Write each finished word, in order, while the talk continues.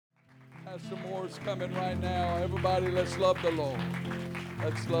Pastor Moore's coming right now. Everybody, let's love the Lord.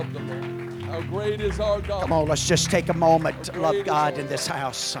 Let's love the Lord. How great is our God. Come on, let's just take a moment to love God in this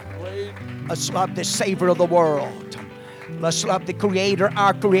house. Great. Let's love the Savior of the world. Let's love the Creator,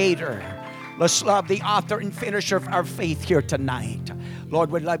 our Creator. Let's love the author and finisher of our faith here tonight.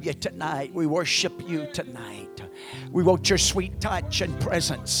 Lord, we love you tonight. We worship you tonight. We want your sweet touch and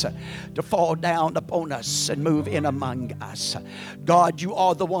presence to fall down upon us and move in among us. God, you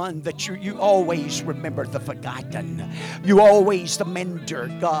are the one that you always remember the forgotten. You always the mender,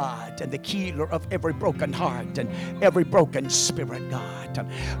 God, and the healer of every broken heart and every broken spirit, God.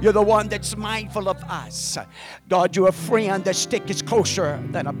 You're the one that's mindful of us. God, you're a friend that sticks closer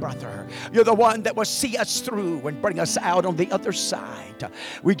than a brother. You're the one that will see us through and bring us out on the other side.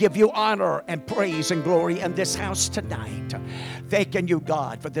 We give you honor and praise and glory in this house tonight. Thanking you,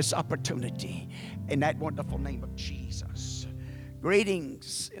 God, for this opportunity in that wonderful name of Jesus.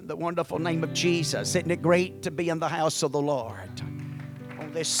 Greetings in the wonderful name of Jesus. Isn't it great to be in the house of the Lord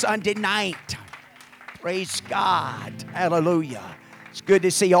on this Sunday night? Praise God. Hallelujah. It's good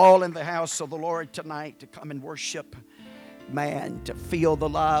to see all in the house of the Lord tonight to come and worship. Man, to feel the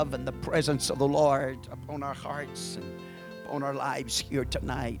love and the presence of the Lord upon our hearts and on our lives here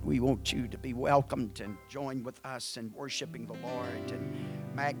tonight. We want you to be welcomed and join with us in worshiping the Lord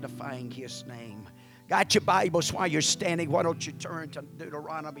and magnifying His name. Got your Bibles while you're standing? Why don't you turn to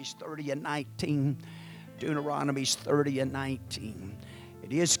Deuteronomy 30 and 19? Deuteronomy 30 and 19.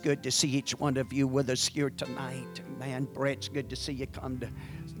 It is good to see each one of you with us here tonight. Man, Brett, it's good to see you come to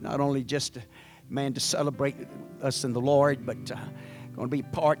not only just to celebrate us in the Lord, but going to be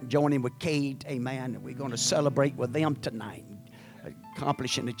part and joining with Cade, amen. We're going to celebrate with them tonight,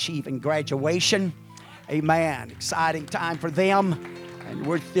 accomplishing, achieving graduation, amen. Exciting time for them, and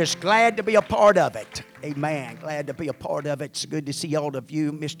we're just glad to be a part of it, amen. Glad to be a part of it. It's good to see all of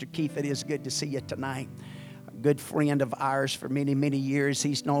you. Mr. Keith, it is good to see you tonight. A good friend of ours for many, many years.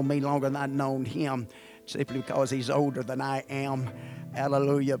 He's known me longer than I've known him, simply because he's older than I am.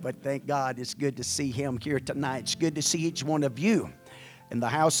 Hallelujah. But thank God it's good to see him here tonight. It's good to see each one of you in the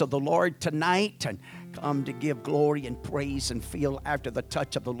house of the Lord tonight and come to give glory and praise and feel after the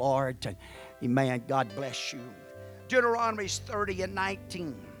touch of the Lord. And amen. God bless you. Deuteronomy 30 and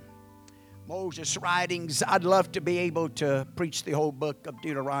 19. Moses' writings. I'd love to be able to preach the whole book of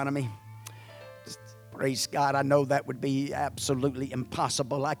Deuteronomy. Praise God. I know that would be absolutely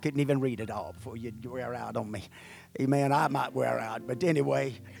impossible. I couldn't even read it all before you'd wear out on me. Amen. I might wear out. But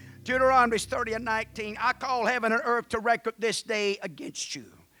anyway, Deuteronomy 30 and 19. I call heaven and earth to record this day against you,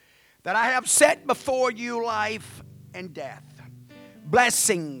 that I have set before you life and death,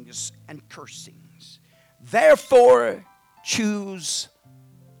 blessings and cursings. Therefore, choose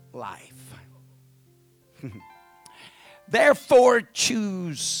life. Therefore,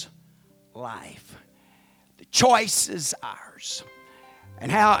 choose life. The choice is ours.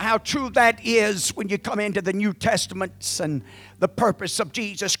 And how true that is when you come into the New Testaments and the purpose of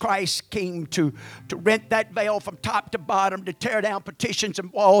Jesus Christ came to rent that veil from top to bottom, to tear down partitions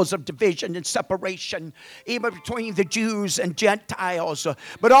and walls of division and separation, even between the Jews and Gentiles,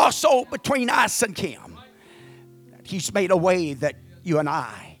 but also between us and Him. He's made a way that you and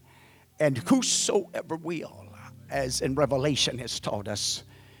I, and whosoever will, as in Revelation has taught us,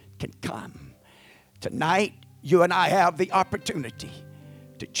 can come. Tonight, you and I have the opportunity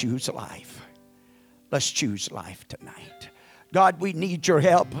to choose life. Let's choose life tonight. God, we need your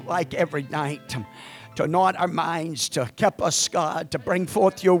help like every night to anoint our minds, to help us, God, to bring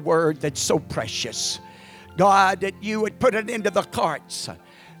forth your word that's so precious. God, that you would put it into the hearts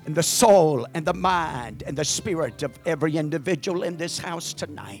and the soul and the mind and the spirit of every individual in this house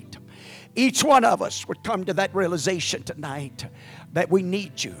tonight. Each one of us would come to that realization tonight that we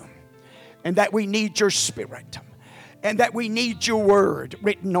need you and that we need your spirit. And that we need your word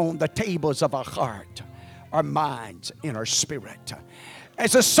written on the tables of our heart, our minds, and our spirit.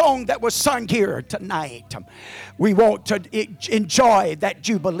 As a song that was sung here tonight, we want to enjoy that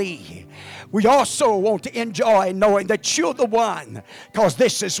jubilee. We also want to enjoy knowing that you're the one, because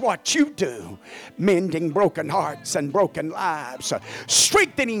this is what you do, mending broken hearts and broken lives,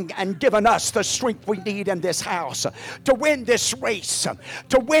 strengthening and giving us the strength we need in this house to win this race,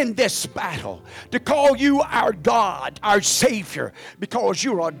 to win this battle, to call you our God, our Savior, because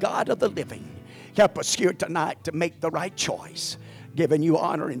you're a God of the living. Help us here tonight to make the right choice, giving you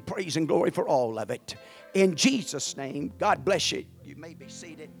honor and praise and glory for all of it. In Jesus' name, God bless you. You may be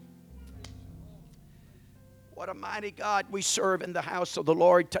seated. What a mighty God we serve in the house of the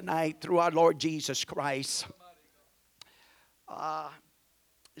Lord tonight through our Lord Jesus Christ.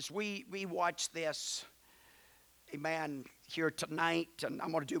 As we watch this, amen, here tonight, and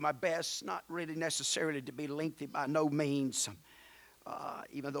I'm going to do my best, not really necessarily to be lengthy by no means,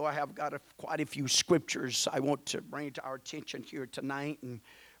 even though I have got quite a few scriptures I want to bring to our attention here tonight. And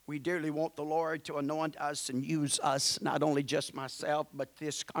we dearly want the Lord to anoint us and use us, not only just myself, but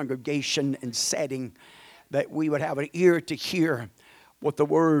this congregation and setting, that we would have an ear to hear what the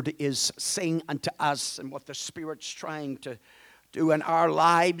Word is saying unto us and what the Spirit's trying to do in our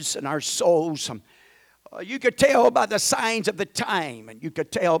lives and our souls. You could tell by the signs of the time, and you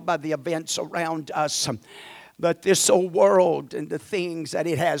could tell by the events around us, that this old world and the things that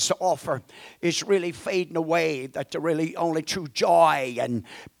it has to offer is really fading away, that the really only true joy and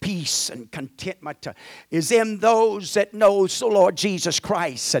peace and contentment is in those that knows the Lord Jesus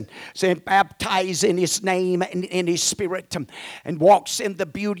Christ and is baptized in His name and in His Spirit, and walks in the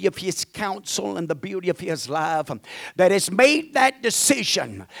beauty of His counsel and the beauty of His love, that has made that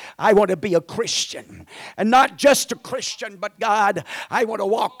decision. I want to be a Christian, and not just a Christian, but God, I want to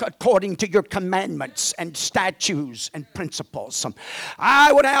walk according to your commandments and statutes and principles.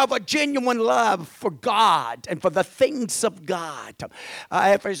 I would have a genuine love for God and for the things of God.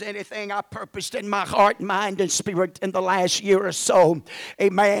 If there's anything I purposed in my heart, mind, and spirit in the last year or so,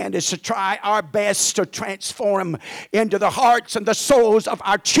 amen, is to try our best to transform into the hearts and the souls of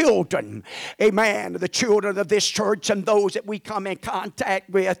our children, amen, the children of this church and those that we come in contact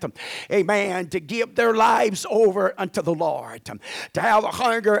with, amen, to give their lives over unto the Lord, to have a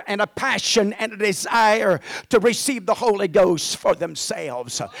hunger and a passion and a desire to receive the Holy Ghost for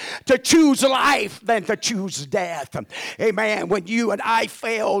themselves, to choose life than to choose death. Amen. When you and I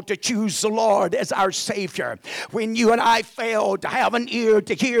fail to choose the Lord as our Savior, when you and I fail to have an ear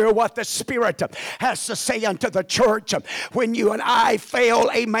to hear what the Spirit has to say unto the church, when you and I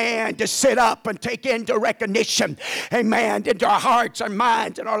fail, amen, to sit up and take into recognition, amen, into our hearts, our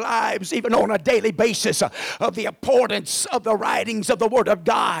minds, and our lives, even on a daily basis, of the importance of the writings of the Word of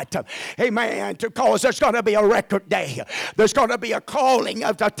God, amen, because there's going to be a record day. There's going to be a calling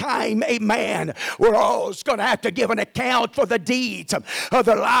of the time, amen. We're all going to have to give an account for the deeds of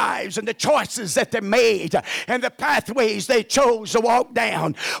their lives and the choices that they made and the pathways they chose to walk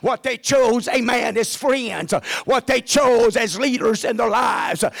down. What they chose, amen, as friends. What they chose as leaders in their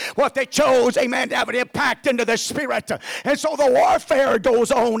lives. What they chose, amen, to have an impact into their spirit. And so the warfare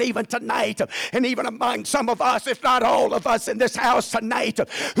goes on even tonight, and even among some of us, if not all of us in this house tonight,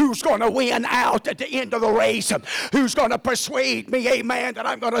 who's going to win out at the end of the race? Who's going to persuade me, amen, that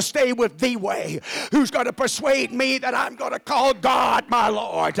I'm going to stay with thee way? Who's going to persuade me that I'm going to call God my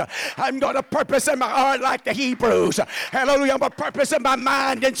Lord? I'm going to purpose in my heart like the Hebrews. Hallelujah. I'm going to purpose in my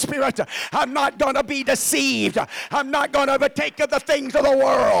mind and spirit. I'm not going to be deceived. I'm not going to partake of the things of the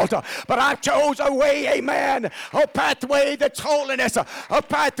world. But I chose a way, amen, a pathway that's holiness, a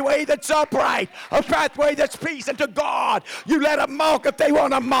pathway that's upright, a pathway that's pleasing to God. You let them mock if they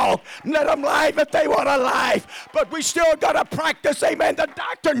want to mock. Let them lie if they want to lie. But we still got to practice, amen, the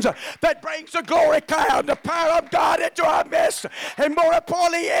doctrines that brings the glory cloud, the power of God into our midst, and more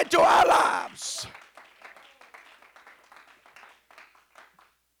importantly, into our lives.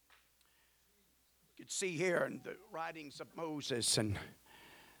 You can see here in the writings of Moses and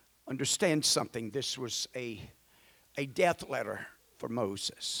understand something. This was a death letter for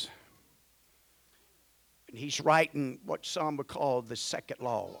Moses. And he's writing what some would call the second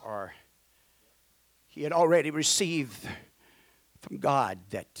law, or he had already received from God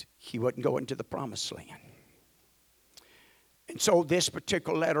that he wouldn't go into the promised land. And so this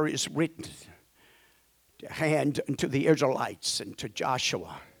particular letter is written to hand unto the Israelites and to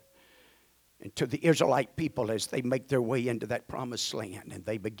Joshua and to the Israelite people as they make their way into that promised land, and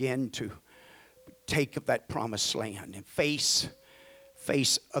they begin to take of that promised land and face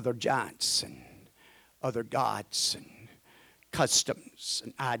other giants and other gods and customs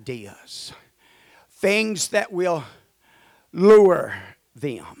and ideas. Things that will lure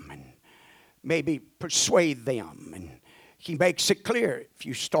them and maybe persuade them. And he makes it clear, if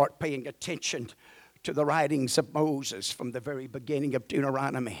you start paying attention to the writings of Moses from the very beginning of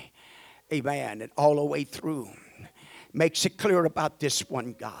Deuteronomy, amen, and all the way through, makes it clear about this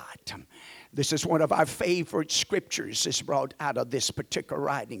one God. This is one of our favorite scriptures is brought out of this particular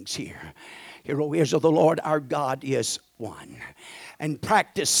writings here. Hear, O Israel, the Lord our God is one. And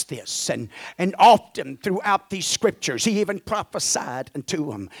practice this. And often throughout these scriptures, he even prophesied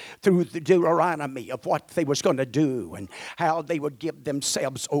unto them through the Deuteronomy of what they was going to do and how they would give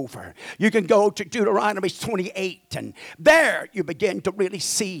themselves over. You can go to Deuteronomy 28, and there you begin to really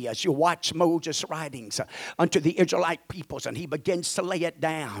see as you watch Moses' writings unto the Israelite peoples, and he begins to lay it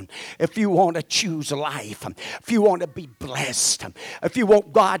down. If you want to choose life, if you want to be blessed, if you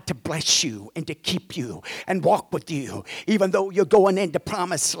want God to bless you and to keep you and walk with you even though you're going into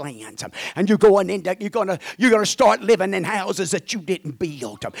promised lands, and you're gonna start living in houses that you didn't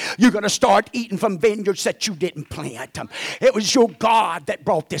build. You're gonna start eating from vineyards that you didn't plant. It was your God that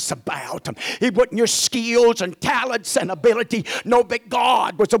brought this about. It wasn't your skills and talents and ability. No, but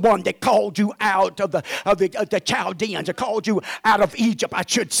God was the one that called you out of the Chaldeans, that called you out of Egypt, I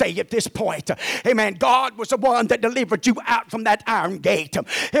should say at this point. Amen. God was the one that delivered you out from that iron gate.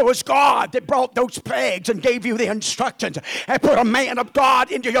 It was God that brought those plagues and gave you the instructions and put a man of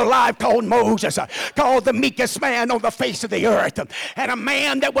God into your life called Moses, called the meekest man on the face of the earth, and a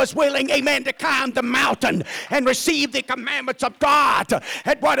man that was willing, amen, to climb the mountain and receive the commandments of God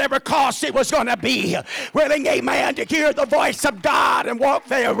at whatever cost it was going to be. Willing, amen, to hear the voice of God and walk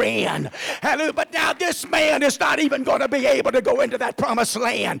therein. Hallelujah. But now this man is not even going to be able to go into that promised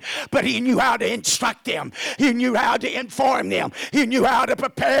land, but he knew how to instruct them. He knew how to inform them. He knew how to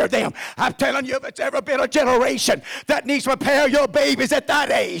prepare them. I'm telling you, if it's ever been a generation that needs to prepare your babies at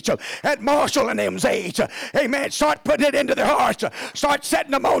that age, at Marshall and them's age, amen, start putting it into their hearts. Start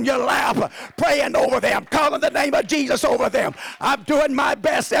setting them on your lap, praying over them, calling the name of Jesus over them. I'm doing my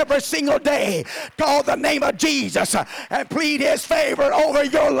best every single day. Call the name of Jesus and plead his favor over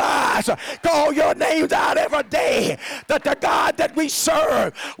your lives. Call your names out every day, that the God that we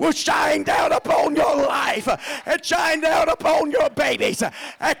serve will shine down upon your life and shine down upon your babies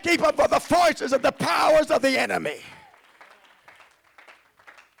and keep up with the forces and the powers of the enemy.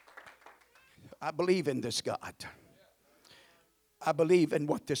 I believe in this God. I believe in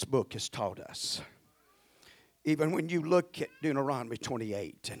what this book has taught us. Even when you look at Deuteronomy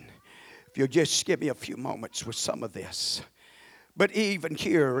 28, and if you'll just give me a few moments with some of this. But even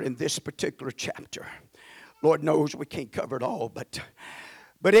here in this particular chapter, Lord knows we can't cover it all, but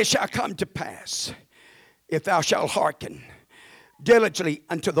it shall come to pass, if thou shalt hearken diligently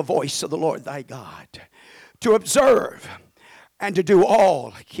unto the voice of the Lord thy God, to observe and to do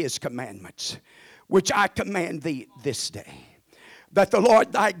all his commandments, which I command thee this day, that the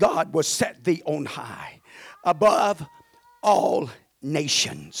Lord thy God will set thee on high above all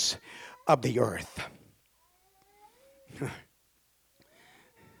nations of the earth.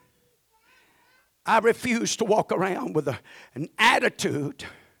 I refuse to walk around with an attitude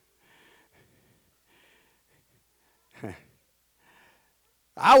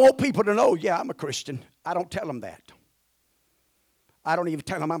I want people to know, yeah, I'm a Christian. I don't tell them that. I don't even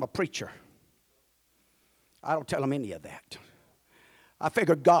tell them I'm a preacher. I don't tell them any of that. I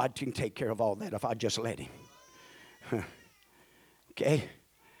figure God can take care of all that if I just let him. Okay?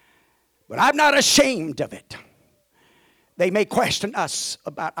 But I'm not ashamed of it. They may question us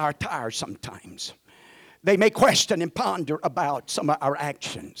about our attire sometimes. They may question and ponder about some of our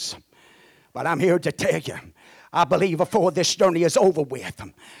actions. But I'm here to tell you, I believe before this journey is over with,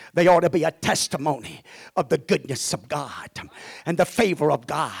 there ought to be a testimony of the goodness of God and the favor of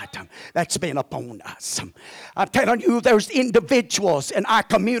God that's been upon us. I'm telling you, there's individuals in our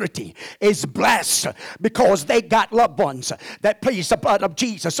community is blessed because they got loved ones that please the blood of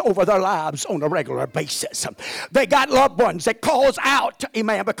Jesus over their lives on a regular basis. They got loved ones that calls out,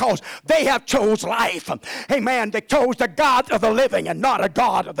 amen, because they have chose life. Amen. They chose the God of the living and not a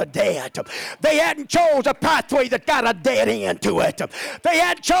God of the dead. They hadn't chose a pathway that got a dead end to it. They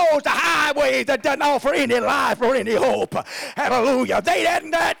had chose a highway that doesn't offer any life or any hope. Hallelujah. They hadn't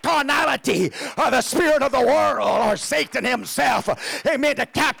that carnality or the spirit of the world or Satan himself, amen, to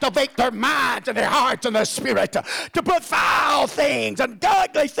captivate their minds and their hearts and their spirit, to put foul things and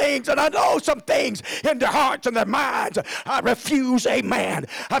ugly things and unwholesome things in their hearts and their minds. I refuse, amen.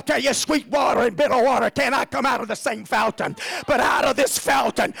 I tell you, sweet water and bitter water cannot come out of the same fountain, but out of this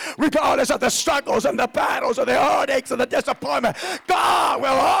fountain, regardless of the struggles and the battles and the heartaches and the disappointment, God will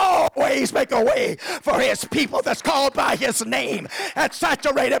always make a way for his people that's called by his name and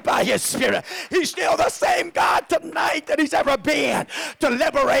saturated by his spirit. He's still the same God tonight that he's ever been, to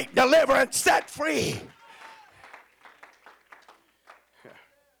liberate, deliver, and set free.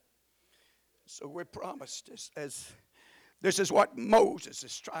 So we're promised as this is what Moses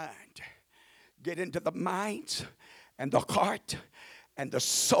is trying to get into the minds and the heart and the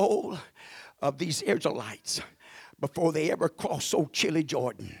soul of these Israelites before they ever cross old chilly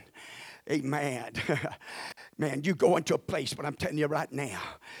Jordan. Amen. Man, you go into a place, but I'm telling you right now,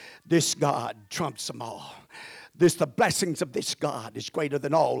 this God trumps them all. The blessings of this God is greater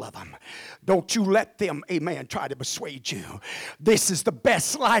than all of them. Don't you let them, amen, try to persuade you. This is the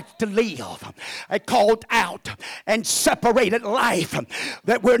best life to live. A called out and separated life,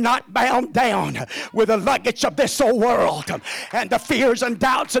 that we're not bound down with the luggage of this old world and the fears and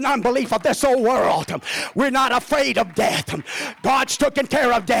doubts and unbelief of this old world. We're not afraid of death. God's taken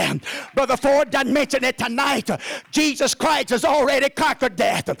care of death. Brother Ford doesn't mention it tonight. Jesus Christ has already conquered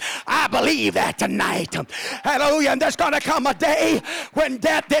death. I believe that tonight. Hallelujah. And there's going to come a day when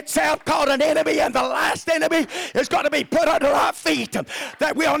death itself, called an enemy, and the last enemy, is going to be put under our feet,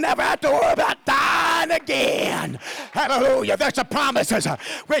 that we'll never have to worry about dying again. Hallelujah. There's a promises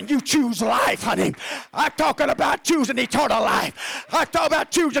when you choose life, honey. I'm talking about choosing eternal life. I'm talking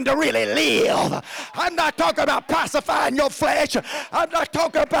about choosing to really live. I'm not talking about pacifying your flesh. I'm not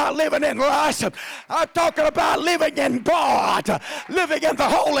talking about living in lust. I'm talking about living in God, living in the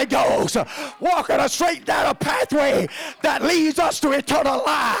Holy Ghost, walking a straight down a pathway that leads us to eternal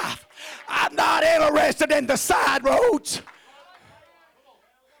life. I'm not interested in the side roads.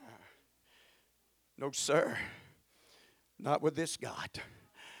 No, sir. Not with this God.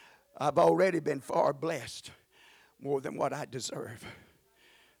 I've already been far blessed, more than what I deserve.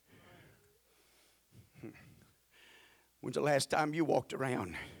 When's the last time you walked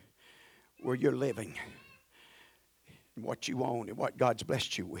around where you're living and what you own and what God's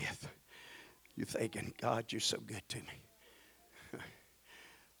blessed you with? You're thinking, God, you're so good to me.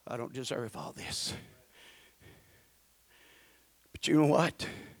 I don't deserve all this. But you know what?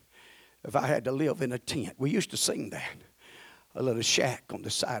 If I had to live in a tent, we used to sing that, a little shack on the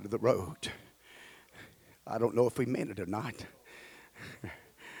side of the road. I don't know if we meant it or not.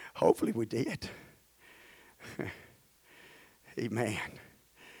 Hopefully we did. Amen.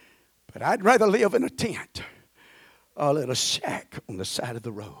 But I'd rather live in a tent, a little shack on the side of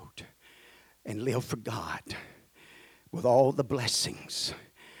the road, and live for God with all the blessings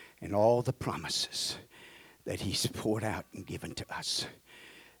and all the promises that He's poured out and given to us.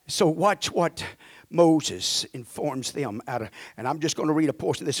 So watch what Moses informs them out of, and I'm just going to read a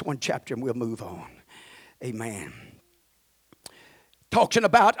portion of this one chapter and we'll move on. Amen. Talking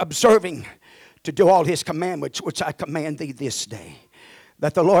about observing to do all His commandments, which I command thee this day,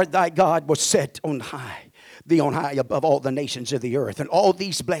 that the Lord thy God was set on high, thee on high above all the nations of the earth, and all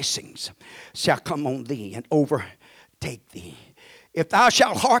these blessings shall come on thee and overtake thee, if thou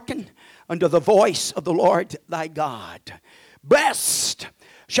shalt hearken unto the voice of the Lord thy God. Blessed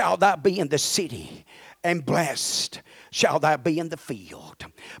shall thou be in the city, and blessed shall thou be in the field.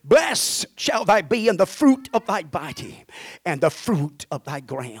 Blessed shall thou be in the fruit of thy body, and the fruit of thy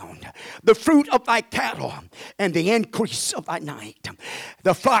ground, the fruit of thy cattle, and the increase of thy night,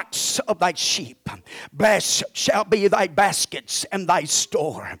 the flocks of thy sheep. Blessed shall be thy baskets and thy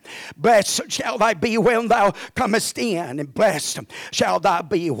store. Blessed shall thou be when thou comest in, and blessed shall thou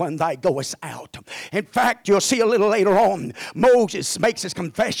be when thou goest out. In fact, you'll see a little later on, Moses makes his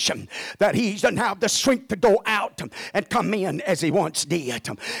confession that he doesn't have the strength to go out and come in as he once did.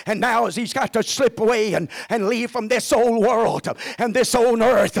 And now as he's got to slip away and leave from this old world and this old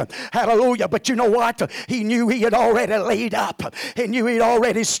earth. Hallelujah. But you know what? He knew he had already laid up. He knew he'd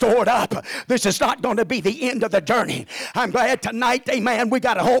already stored up. This is not going to be the end of the journey. I'm glad tonight, amen, we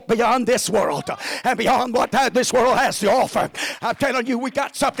got a hope beyond this world and beyond what this world has to offer. I'm telling you, we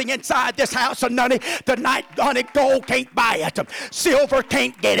got something inside this house of money tonight. Honey, gold can't buy it. Silver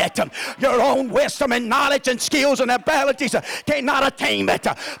can't get it. Your own wisdom and knowledge and skills and abilities cannot attain it.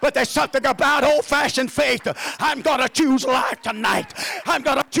 But there's something about old-fashioned faith. I'm going to choose life tonight. I'm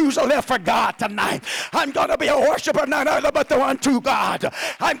going to choose to live for God tonight. I'm going to be a worshiper, none other but the one true God.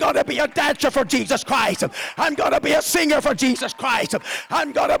 I'm going to be a dancer for Jesus Christ. I'm going to be a singer for Jesus Christ.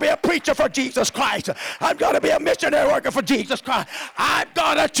 I'm going to be a preacher for Jesus Christ. I'm going to be a missionary worker for Jesus Christ. I'm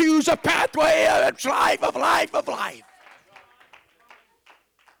going to choose a pathway of life, of life, of life.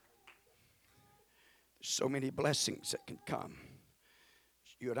 So many blessings that can come.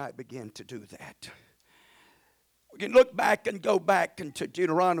 You and I begin to do that. We can look back and go back into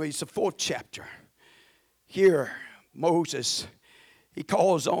Deuteronomy, the 4th chapter. Here, Moses, he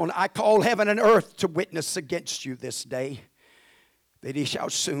calls on, I call heaven and earth to witness against you this day, that he shall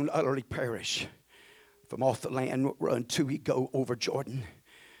soon utterly perish from off the land whereunto he go over Jordan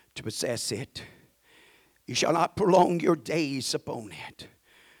to possess it. You shall not prolong your days upon it,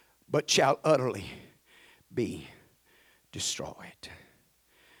 but shall utterly be destroyed.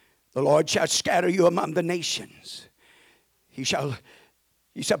 The Lord shall scatter you among the nations. You shall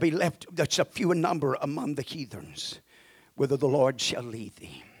be left just a few in number among the heathens, whither the Lord shall lead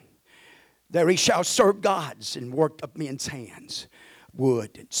thee. There he shall serve gods and work of men's hands,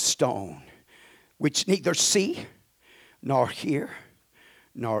 wood and stone, which neither see, nor hear,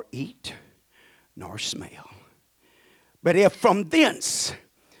 nor eat, nor smell. But if from thence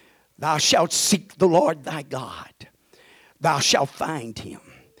thou shalt seek the Lord thy God, thou shalt find him.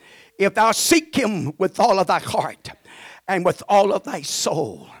 If thou seek him with all of thy heart and with all of thy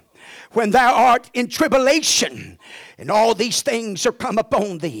soul. When thou art in tribulation, and all these things are come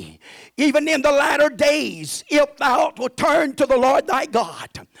upon thee, even in the latter days, if thou wilt turn to the Lord thy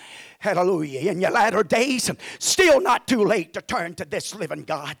God. Hallelujah. In your latter days, still not too late to turn to this living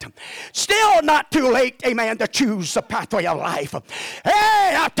God. Still not too late, amen, to choose the pathway of life.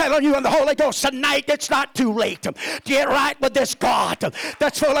 Hey, I'm telling you in the Holy Ghost tonight, it's not too late to get right with this God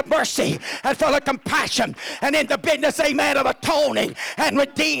that's full of mercy and full of compassion and in the business, amen, of atoning and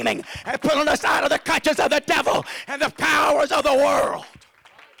redeeming and pulling us out of the clutches of the devil and the powers of the world.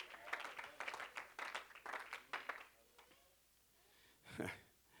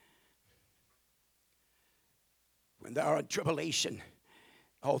 When thou art in tribulation,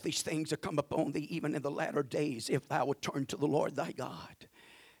 all these things are come upon thee, even in the latter days, if thou wilt turn to the Lord thy God,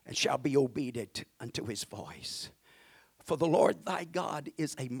 and shall be obedient unto his voice. For the Lord thy God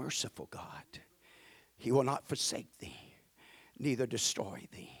is a merciful God. He will not forsake thee, neither destroy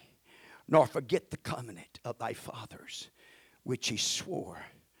thee, nor forget the covenant of thy fathers, which he swore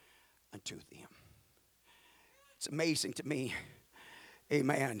unto them. It's amazing to me,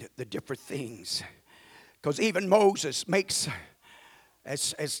 amen, the different things. Because even Moses makes,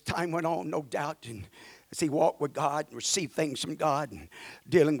 as time went on, no doubt, and as he walked with God and received things from God and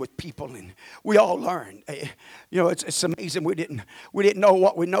dealing with people, and we all learned. You know, it's amazing we didn't know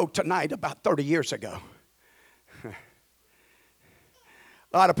what we know tonight about 30 years ago. A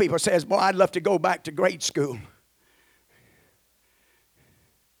lot of people says, "Boy, I'd love to go back to grade school."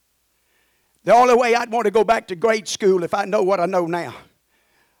 The only way I'd want to go back to grade school if I know what I know now.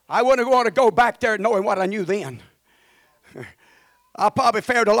 I wouldn't want to go back there knowing what I knew then. I probably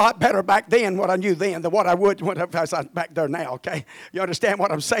fared a lot better back then what I knew then than what I would when I was back there now, okay? You understand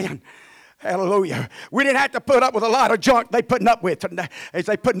what I'm saying? Hallelujah. We didn't have to put up with a lot of junk they putting up with as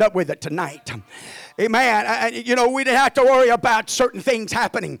they putting up with it tonight. Amen. You know, we didn't have to worry about certain things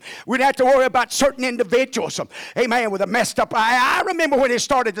happening. We didn't have to worry about certain individuals. Amen. With a messed up eye. I remember when it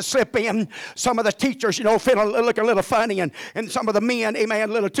started to slip in, some of the teachers, you know, looking a little funny, and some of the men, amen,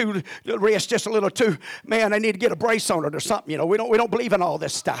 a little too, wrist just a little too, man, they need to get a brace on it or something. You know, we don't believe in all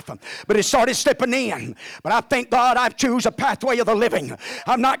this stuff. But it started slipping in. But I thank God I've chosen a pathway of the living.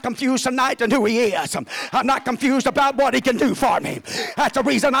 I'm not confused tonight in who he is. I'm not confused about what he can do for me. That's the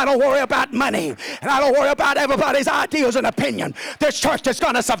reason I don't worry about money. And I don't worry about everybody's ideas and opinion. This church is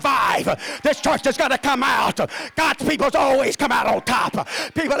going to survive. This church is going to come out. God's people's always come out on top.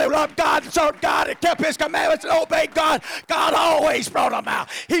 People who love God and serve God and kept his commandments and obeyed God, God always brought them out.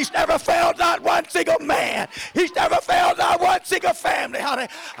 He's never failed not one single man. He's never failed not one single family, honey.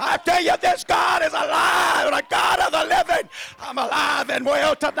 I tell you, this God is alive, the God of the living. I'm alive and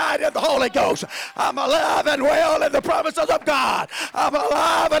well tonight in the Holy Ghost. I'm alive and well in the promises of God. I'm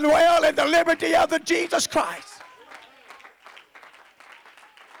alive and well in the liberty of the Jesus Christ.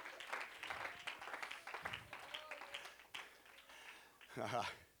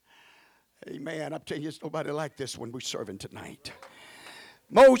 Amen. I'm telling you, it's nobody like this one we're serving tonight.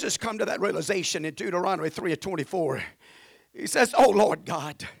 Moses come to that realization in Deuteronomy 3:24. He says, "Oh Lord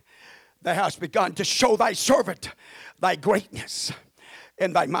God, thou hast begun to show thy servant thy greatness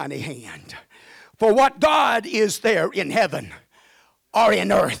in thy mighty hand. For what God is there in heaven or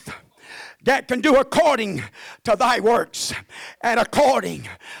in earth that can do according to thy works and according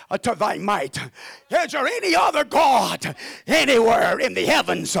to thy might? Is there any other God anywhere in the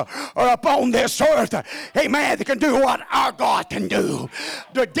heavens or upon this earth, amen, that can do what our God can do?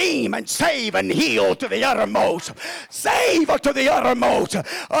 Redeem and save and heal to the uttermost. Save to the uttermost.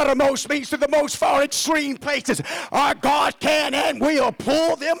 Uttermost means to the most far extreme places. Our God can and will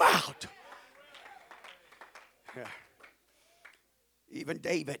pull them out." Even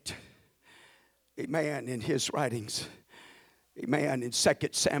David, amen, in his writings, amen, in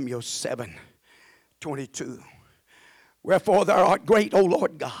 2 Samuel 7:22. "Wherefore thou art great, O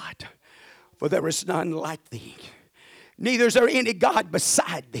Lord God, for there is none like thee. Neither is there any God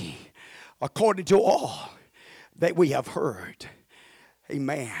beside thee, according to all that we have heard."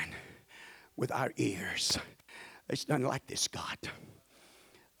 Amen. With our ears. There's none like this God.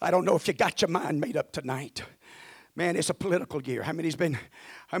 I don't know if you got your mind made up tonight. Man, it's a political year. How many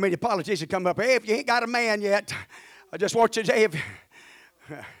politicians come up? "Hey, if you ain't got a man yet, I just want you to say,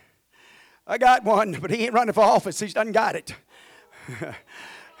 I got one, but he ain't running for office. He doesn't got it."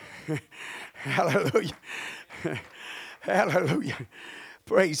 Hallelujah. Hallelujah.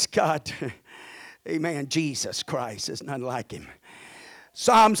 Praise God. Amen. Jesus Christ is none like him.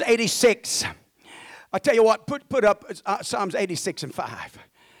 Psalms 86. I tell you what, put up Psalms 86 and 5.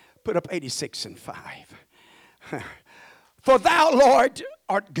 Put up 86 and 5. For thou, Lord,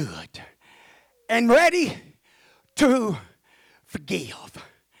 art good and ready to forgive.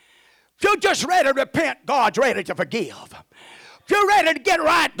 If you're just ready to repent, God's ready to forgive. If you're ready to get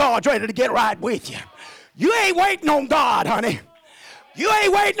right, God's ready to get right with you. You ain't waiting on God, honey. You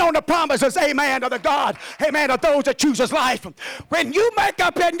ain't waiting on the promises, amen, of the God, amen, of those that choose his life. When you make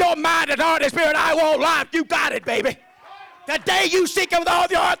up in your mind and heart and spirit, I want life, you got it, baby. The day you seek him with all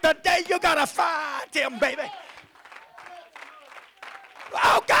your heart, the day you got to find him, baby.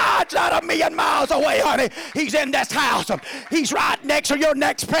 Oh, God's not a million miles away, honey. He's in this house. He's right next to your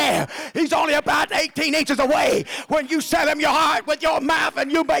next prayer. He's only about 18 inches away. When you set him your heart with your mouth and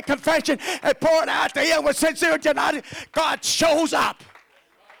you make confession and pour it out to him with sincerity, God shows up.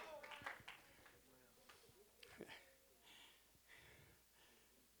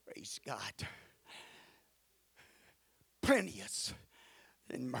 Praise God. Plenteous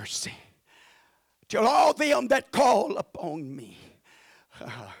in mercy till all them that call upon me.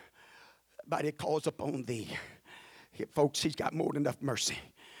 Everybody calls upon thee. Here, folks, he's got more than enough mercy.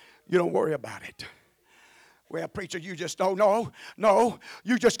 You don't worry about it. Well, preacher, you just don't know. No,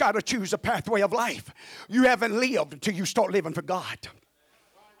 you just got to choose a pathway of life. You haven't lived until you start living for God.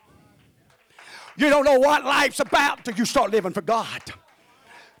 You don't know what life's about until you start living for God.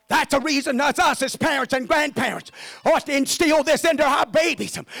 That's the reason us as parents and grandparents ought to instill this into our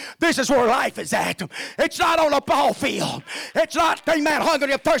babies. This is where life is at. It's not on a ball field. It's not, amen,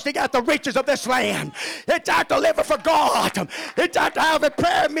 hungry and thirsty at the riches of this land. It's out to live for God. It's out to have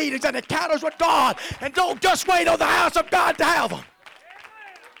prayer meetings and encounters with God. And don't just wait on the house of God to have them.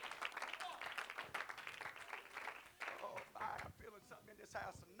 Oh, I'm feeling something in this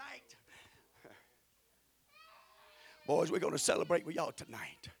house tonight. Boys, we're going to celebrate with y'all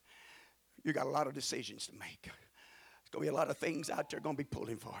tonight. You got a lot of decisions to make. There's going to be a lot of things out there going to be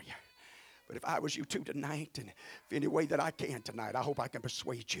pulling for you. But if I was you too tonight, and if any way that I can tonight, I hope I can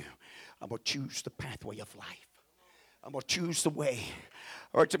persuade you. I'm going to choose the pathway of life. I'm going to choose the way.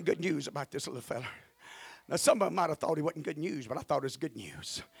 I heard some good news about this little fella. Now, some of them might have thought it wasn't good news, but I thought it was good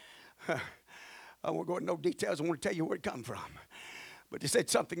news. I won't go into no details. I want to tell you where it come from. But they said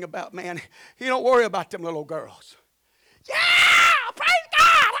something about, man, you don't worry about them little girls. Yeah! Praise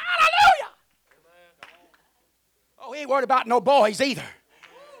God! Hallelujah! Oh, he ain't worried about no boys either.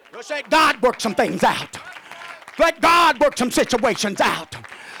 Let's let God work some things out. Let God work some situations out.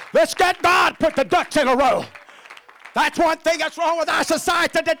 Let's get God put the ducks in a row. That's one thing that's wrong with our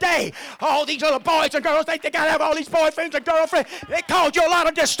society today. All these little boys and girls think they got to have all these boyfriends and girlfriends. It caused you a lot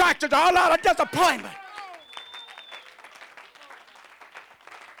of distractions, a lot of disappointment.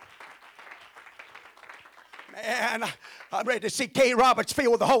 Man, I'm ready to see Kay Roberts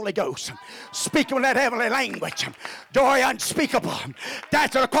filled with the Holy Ghost, speaking in that heavenly language, joy unspeakable,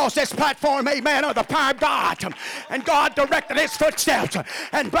 dancing across this platform, amen, of the power of God. And God directed his footsteps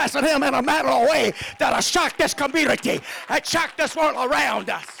and blessed him in a manner of way that'll shock this community and shock this world around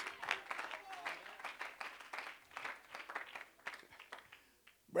us.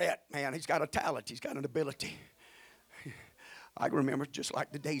 Brett, man, he's got a talent, he's got an ability. I remember just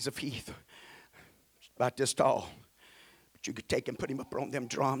like the days of Heath. About this tall. But you could take him, put him up on them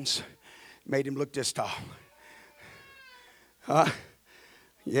drums, made him look this tall.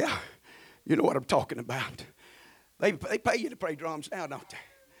 Yeah, you know what I'm talking about. They pay you to play drums now, don't they?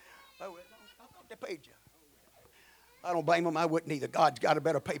 Oh, I thought they paid you. I don't blame them. I wouldn't either. God's got a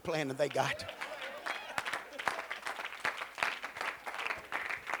better pay plan than they got.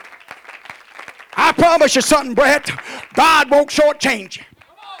 I promise you something, Brett. God won't shortchange you.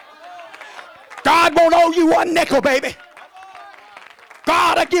 God won't owe you one nickel, baby.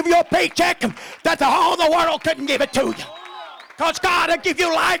 God will give you a paycheck that all the world couldn't give it to you. Because God will give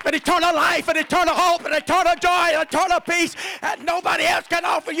you life and eternal hope and eternal joy and eternal peace, and nobody else can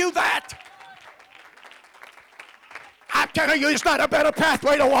offer you that. I'm telling you, it's not a better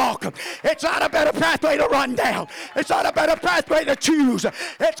pathway to walk. It's not a better pathway to run down. It's not a better pathway to choose.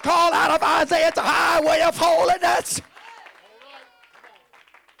 It's called out of Isaiah. It's a highway of holiness.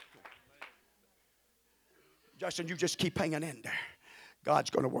 Justin, you just keep hanging in there.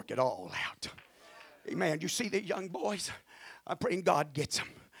 God's going to work it all out. Amen. You see the young boys? I'm praying God gets them.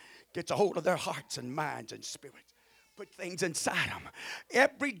 Gets a hold of their hearts and minds and spirits. Put things inside them.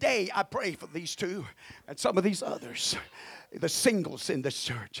 Every day I pray for these two and some of these others. the singles in this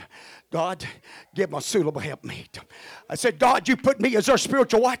church. God, give them a suitable helpmate. I said, God, you put me as their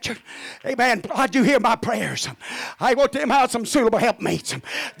spiritual watcher. Amen. God, you hear my prayers. I want them to have some suitable helpmates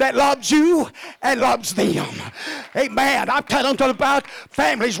that loves you and loves them. Amen. I'm telling them about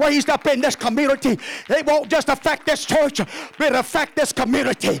families raised up in this community. It won't just affect this church, but it'll affect this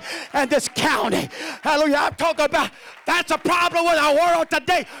community and this county. Hallelujah. I'm talking about that's a problem with our world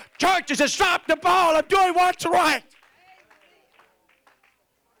today. Churches have dropped the ball of doing what's right.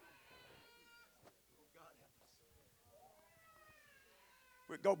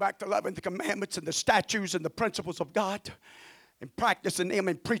 We go back to loving the commandments and the statutes and the principles of God and practicing them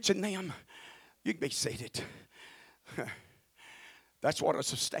and preaching them. You can be seated. That's what will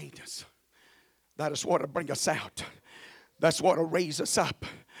sustain us. That is what will bring us out. That's what will raise us up.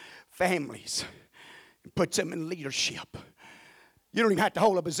 Families. And puts them in leadership. You don't even have to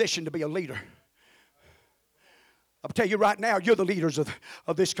hold a position to be a leader. I'll tell you right now, you're the leaders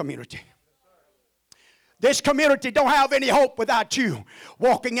of this community. This community don't have any hope without you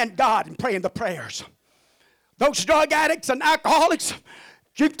walking in God and praying the prayers. Those drug addicts and alcoholics,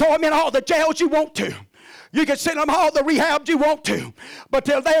 you can throw them in all the jails you want to. You can send them all the rehabs you want to. But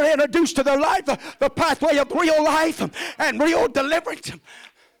till they're introduced to their life, the pathway of real life and real deliverance.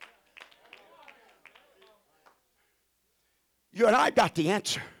 You and I got the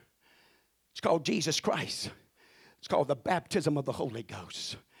answer. It's called Jesus Christ. It's called the baptism of the Holy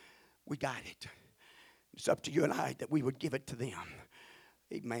Ghost. We got it. It's up to you and I that we would give it to them.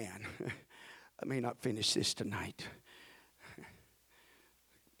 Amen. I may not finish this tonight.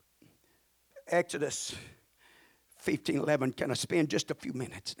 Exodus 15:11. Can I spend just a few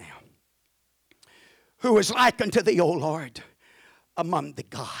minutes now? Who is like unto thee, O Lord, among the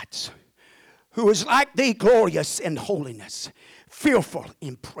gods? Who is like thee, glorious in holiness, fearful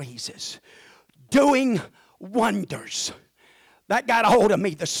in praises, doing wonders. That got a hold of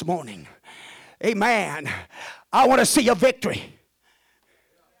me this morning. Amen. I want to see a victory.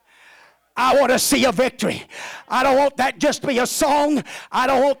 I want to see a victory. I don't want that just to be a song. I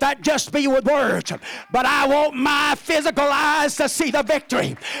don't want that just to be with words. But I want my physical eyes to see the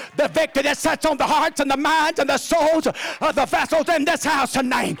victory. The victory that sets on the hearts and the minds and the souls of the vessels in this house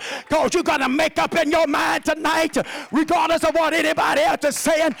tonight. Because you're going to make up in your mind tonight, regardless of what anybody else is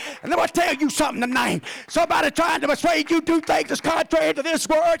saying. And I'm going to tell you something tonight. Somebody trying to persuade you to do things that's contrary to this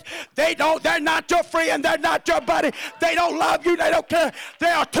word. They're not your friend. They're not your buddy. They don't love you. They don't care.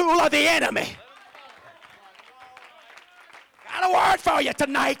 They're a tool of the enemy. Got a word for you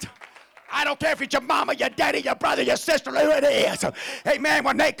tonight. I don't care if it's your mama, your daddy, your brother, your sister, who it is. Amen.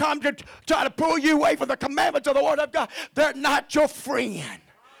 When they come to try to pull you away from the commandments of the Word of God, they're not your friend.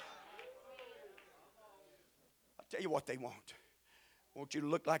 I'll tell you what they want. I want you to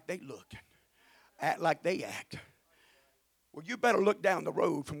look like they look. Act like they act. Well, you better look down the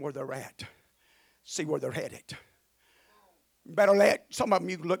road from where they're at. See where they're headed. You better let some of them,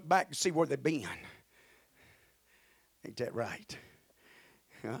 you can look back and see where they've been. Ain't that right?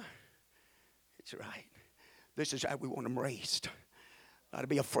 Huh? It's right. This is how we want them raised. Not to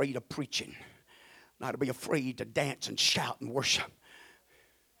be afraid of preaching. Not to be afraid to dance and shout and worship.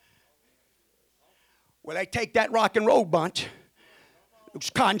 Well, they take that rock and roll bunch.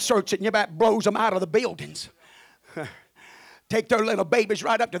 Those concerts and about blows them out of the buildings. Take their little babies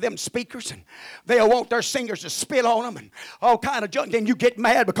right up to them speakers, and they'll want their singers to spit on them and all kind of junk. Then you get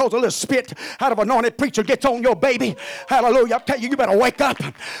mad because a little spit out of an anointed preacher gets on your baby. Hallelujah. I tell you, you better wake up.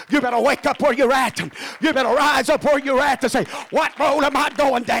 You better wake up where you're at. You better rise up where you're at to say, what road am I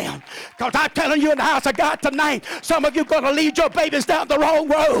going down? Because I'm telling you in the house of God tonight, some of you are going to lead your babies down the wrong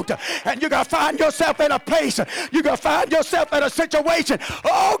road, and you're going to find yourself in a place. You're going to find yourself in a situation.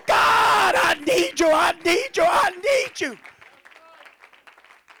 Oh, God, I need you. I need you. I need you.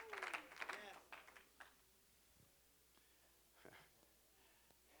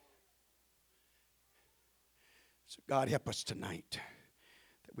 So God, help us tonight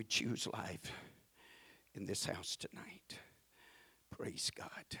that we choose life in this house tonight. Praise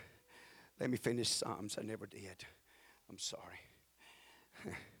God. Let me finish Psalms. I never did. I'm sorry.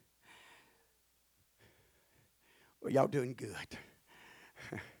 Well, y'all doing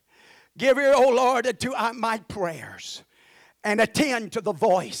good. Give ear, O Lord, unto my prayers, and attend to the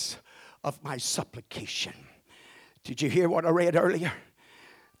voice of my supplication. Did you hear what I read earlier?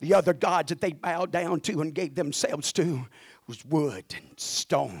 The other gods that they bowed down to and gave themselves to was wood and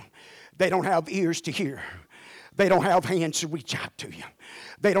stone. They don't have ears to hear. They don't have hands to reach out to you.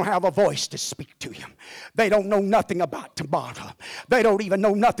 They don't have a voice to speak to you. They don't know nothing about tomorrow. They don't even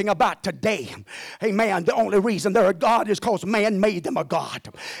know nothing about today. Amen. The only reason they're a God is because man made them a God.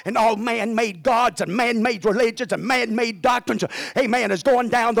 And all man-made gods and man-made religions and man-made doctrines, amen, is going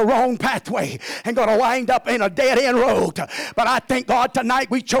down the wrong pathway and going to wind up in a dead-end road. But I thank God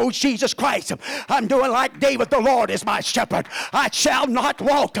tonight we chose Jesus Christ. I'm doing like David, the Lord is my shepherd. I shall not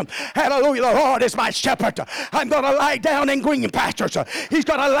walk. Hallelujah, the Lord is my shepherd. I'm going to lie down in green pastures. He's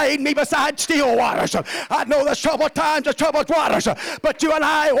going to lay me beside still waters. I know there's troubled times, there's troubled waters, but you and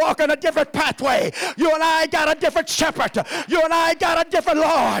I walk in a different pathway. You and I got a different shepherd. You and I got a different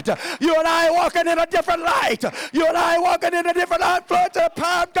Lord. You and I walking in a different light. You and I walking in a different influence of the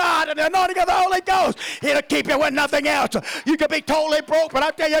power of God and the anointing of the Holy Ghost. It'll keep you with nothing else. You can be totally broke, but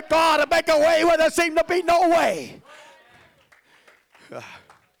I tell you, God will make a way where there seems to be no way.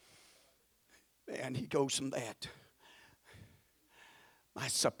 And he goes from that. My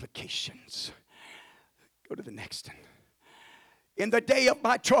supplications. Go to the next one. In the day of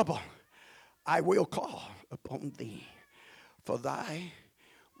my trouble, I will call upon thee, for thy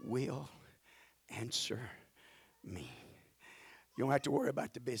will answer me. You don't have to worry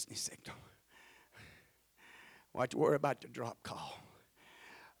about the business signal. You don't have to worry about the drop call.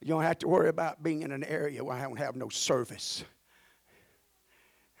 You don't have to worry about being in an area where I don't have no service.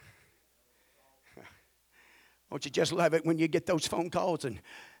 Don't you just love it when you get those phone calls and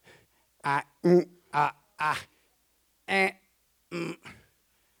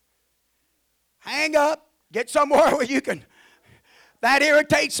hang up, get somewhere where you can. That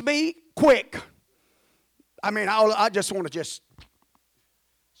irritates me quick. I mean, I just want to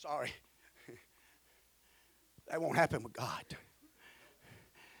sorry. That won't happen with God.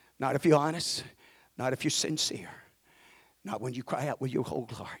 Not if you're honest, not if you're sincere, not when you cry out with your whole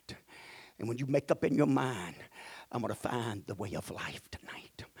heart. And when you make up in your mind, I'm going to find the way of life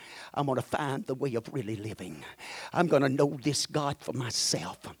tonight. I'm going to find the way of really living. I'm going to know this God for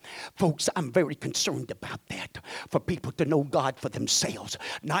myself. Folks, I'm very concerned about that. For people to know God for themselves.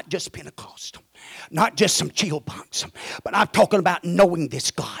 Not just Pentecost. Not just some chill bunks. But I'm talking about knowing this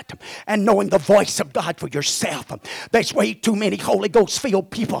God. And knowing the voice of God for yourself. There's way too many Holy Ghost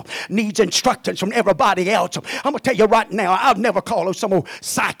filled people. Needs instructions from everybody else. I'm going to tell you right now. I'll never call some old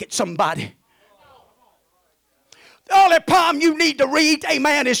psychic somebody. The only palm you need to read,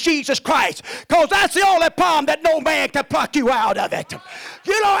 amen, is Jesus Christ. Because that's the only palm that no man can pluck you out of it.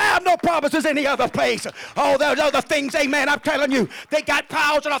 You don't have no promises any other place. Oh, there's other things, amen, I'm telling you. They got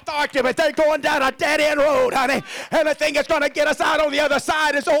powers and authority, but they're going down a dead-end road, honey. And the thing that's going to get us out on the other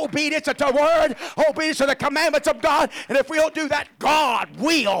side is obedience to the word, obedience to the commandments of God. And if we'll do that, God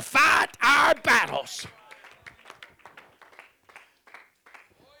will fight our battles.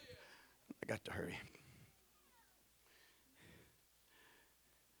 I got to hurry.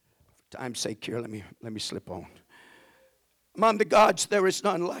 Time's sake here, let me slip on. Among the gods there is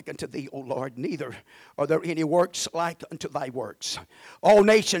none like unto thee, O Lord, neither are there any works like unto thy works. All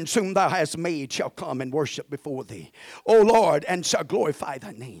nations whom thou hast made shall come and worship before thee, O Lord, and shall glorify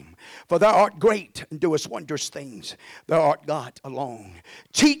thy name. For thou art great and doest wondrous things. Thou art God alone.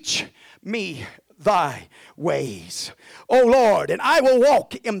 Teach me thy ways, O Lord, and I will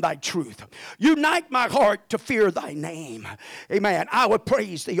walk in thy truth. Unite my heart to fear thy name. Amen. I will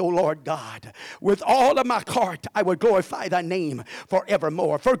praise thee, O Lord God. With all of my heart I will glorify thy name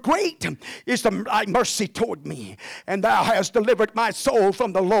forevermore. For great is thy mercy toward me, and thou hast delivered my soul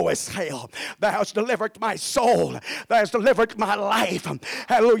from the lowest hell. Thou hast delivered my soul. Thou hast delivered my life.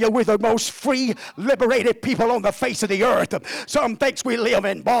 Hallelujah. We're the most free, liberated people on the face of the earth. Some thinks we live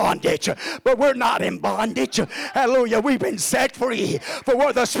in bondage, but we're not in bondage. Hallelujah. We've been set free. For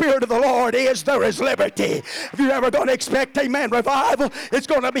where the Spirit of the Lord is, there is liberty. If you're ever going to expect, amen, revival, it's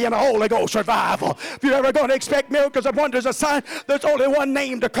going to be an Holy Ghost revival. If you're ever going to expect miracles and wonders of signs, there's only one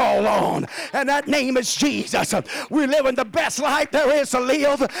name to call on, and that name is Jesus. We're living the best life there is to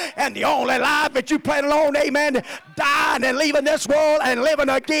live, and the only life that you plan on, amen, dying and leaving this world and living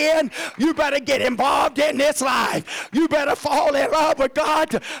again. You better get involved in this life. You better fall in love with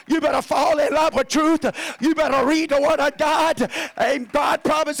God. You better fall in love with truth. You better read the word of God, and God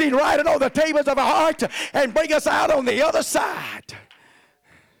promising write it on the tables of our heart and bring us out on the other side.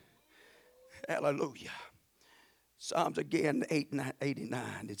 Hallelujah. Psalms again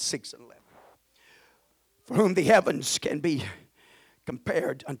 89, it's 6 and 11. For whom the heavens can be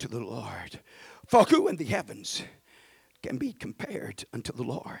compared unto the Lord. For who in the heavens can be compared unto the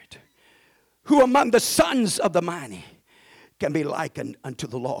Lord? Who among the sons of the mighty can be likened unto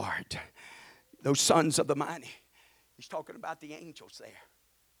the Lord? Those sons of the mighty. He's talking about the angels there.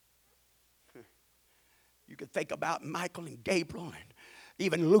 You could think about Michael and Gabriel and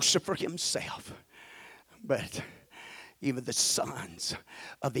even Lucifer himself. But even the sons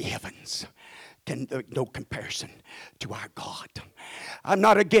of the heavens can no comparison to our God. I'm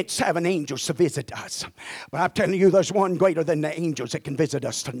not against having angels to visit us, but I'm telling you there's one greater than the angels that can visit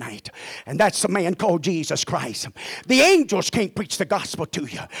us tonight, and that's the man called Jesus Christ. The angels can't preach the gospel to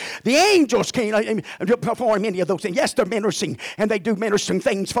you. The angels can't perform any of those things. Yes, they're ministering, and they do ministering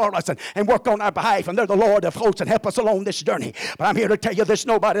things for us and work on our behalf, and they're the Lord of hosts and help us along this journey. But I'm here to tell you there's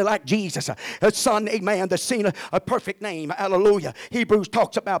nobody like Jesus, the Son, amen, the seen a perfect name, hallelujah. Hebrews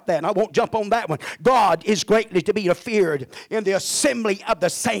talks about that, and I won't jump on that one. God is greatly to be feared in the assembly of the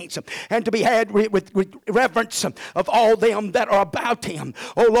saints, and to be had with reverence of all them that are about him.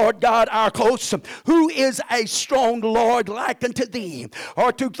 O Lord God, our hosts, who is a strong Lord like unto thee,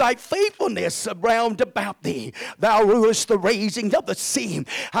 or to thy faithfulness round about thee? Thou rulest the raising of the sea.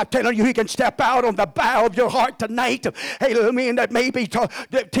 I'm telling you, he can step out on the bow of your heart tonight. Hey, I mean, that may be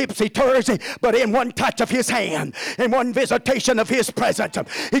tipsy-turvy, but in one touch of his hand, in one visitation of his presence,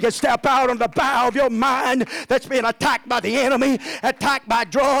 he can step out on the bow of your mind that's been attacked by the enemy, attacked by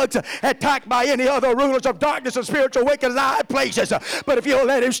drugs, attacked by any other rulers of darkness and spiritual wickedness in high places. But if you'll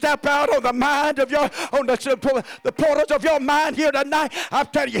let him step out on the mind of your, on the portals of your mind here tonight, I'm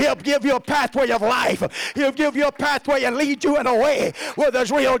telling you, he'll give you a pathway of life. He'll give you a pathway and lead you in a way where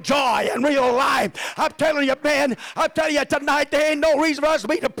there's real joy and real life. I'm telling you, man, I'm telling you tonight, there ain't no reason for us to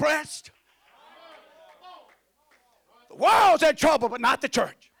be depressed. The world's in trouble, but not the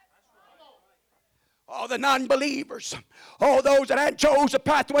church. All the non-believers, all those that hadn't chose the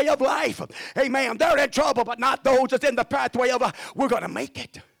pathway of life, amen, they're in trouble, but not those that's in the pathway of life. We're going to make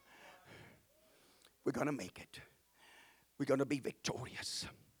it. We're going to make it. We're going to be victorious.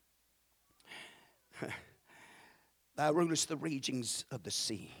 Thou rulest the ragings of the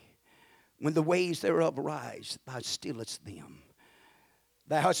sea. When the waves thereof rise, thou stillest them.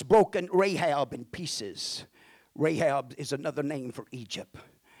 Thou hast broken Rahab in pieces. Rahab is another name for Egypt,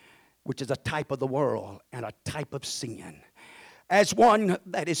 which is a type of the world and a type of sin. As one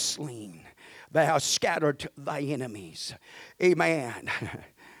that is slain, thou hast scattered thy enemies. Amen.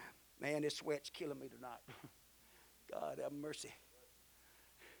 Man, this sweat's killing me tonight. God have mercy.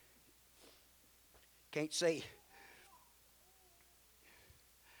 Can't say.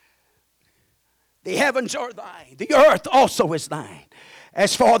 The heavens are thine, the earth also is thine.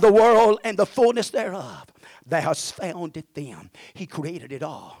 As for the world and the fullness thereof, thou hast founded them. He created it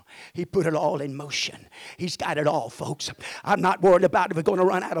all. He put it all in motion. He's got it all, folks. I'm not worried about if we're going to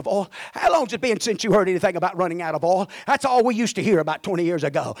run out of oil. How long's it been since you heard anything about running out of oil? That's all we used to hear about 20 years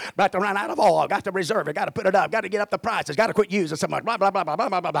ago. About to run out of oil. Got to reserve it. Got to put it up. Got to get up the prices. Got to quit using so much. Blah, blah, blah, blah, blah,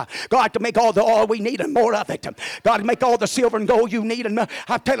 blah, blah. God to make all the oil we need and more of it. God to make all the silver and gold you need. And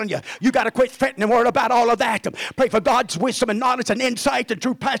I'm telling you, you got to quit fretting and worrying about all of that. Pray for God's wisdom and knowledge and insight and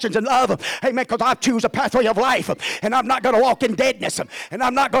true passions and love. Amen. Because I choose a pathway of life. And I'm not going to walk in deadness. And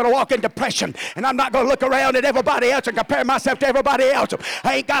I'm not going to walk in depression. And I'm not going to look around at everybody else and compare myself to everybody else.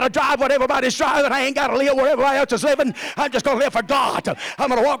 I ain't got to drive what everybody's driving. I ain't got to live where everybody else is living. I'm just going to live for God. I'm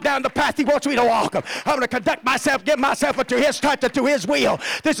going to walk down the path he wants me to walk. I'm going to conduct myself, give myself to his touch and to his will.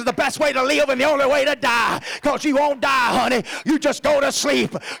 This is the best way to live and the only way to die. Because you won't die, honey. You just go to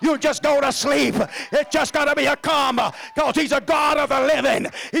sleep. You just go to sleep. It's just going to be a karma. Because he's a God of the living.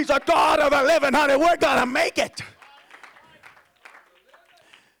 He's a God of the living, honey. We're going to make it.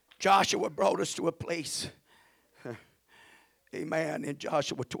 Joshua brought us to a place, amen, in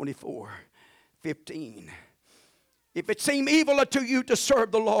Joshua 24:15. If it seem evil unto you to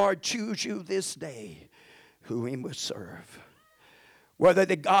serve the Lord, choose you this day whom he will serve. Whether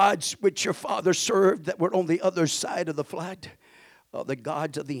the gods which your fathers served that were on the other side of the flood, or the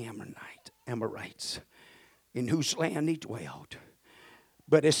gods of the Amorites, in whose land he dwelled.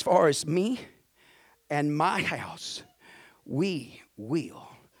 But as far as me and my house, we will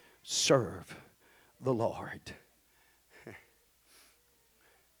serve the Lord.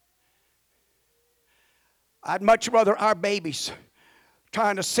 I'd much rather our babies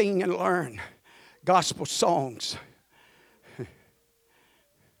trying to sing and learn gospel songs.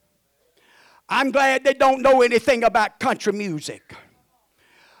 I'm glad they don't know anything about country music.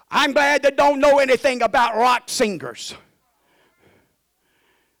 I'm glad they don't know anything about rock singers.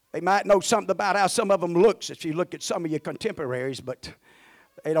 They might know something about how some of them looks if you look at some of your contemporaries, but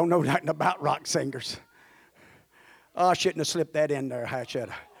they don't know nothing about rock singers. Oh, I shouldn't have slipped that in there, I should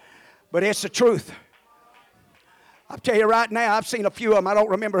have. But it's the truth. I'll tell you right now, I've seen a few of them. I don't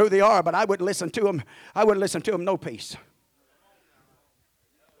remember who they are, but I wouldn't listen to them. I wouldn't listen to them no peace.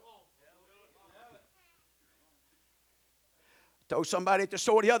 Told somebody at the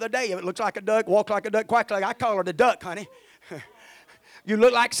store the other day, if it looks like a duck, walk like a duck, quack like I call her the duck, honey. You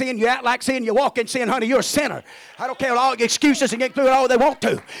look like sin, you act like sin, you walk in sin, honey, you're a sinner. I don't care what all the excuses and get through it all they want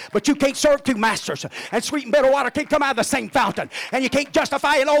to. But you can't serve two masters. And sweet and bitter water can't come out of the same fountain. And you can't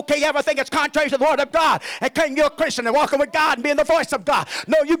justify and okay everything that's contrary to the word of God. And claim you're a Christian and walking with God and being the voice of God.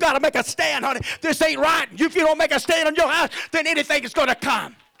 No, you got to make a stand, honey. This ain't right. If you don't make a stand on your house, then anything is going to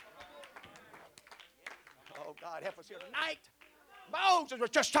come. Oh, God, help us here tonight. Moses was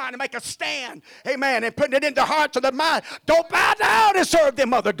just trying to make a stand, amen, and putting it in the hearts of the mind. Don't bow down and serve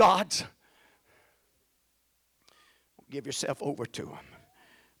them other gods. Give yourself over to them.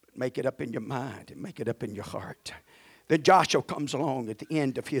 But make it up in your mind and make it up in your heart. Then Joshua comes along at the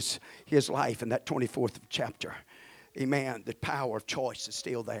end of his life in that 24th chapter. Amen. The power of choice is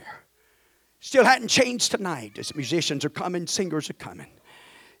still there. Still hadn't changed tonight. As musicians are coming, singers are coming.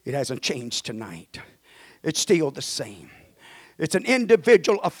 It hasn't changed tonight. It's still the same. It's an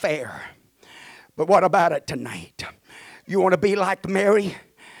individual affair. But what about it tonight? You want to be like Mary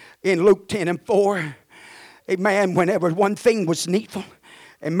in Luke 10 and 4? Amen. Whenever one thing was needful,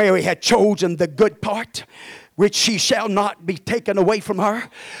 and Mary had chosen the good part, which she shall not be taken away from her.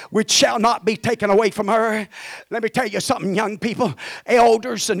 Which shall not be taken away from her. Let me tell you something, young people,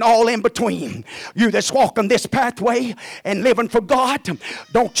 elders and all in between. You that's walking this pathway and living for God,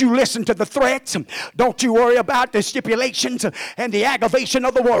 don't you listen to the threats. Don't you worry about the stipulations and the aggravation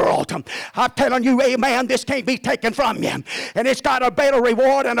of the world. I'm telling you, amen, this can't be taken from you. And it's got a better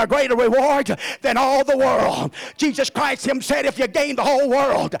reward and a greater reward than all the world. Jesus Christ himself said, if you gain the whole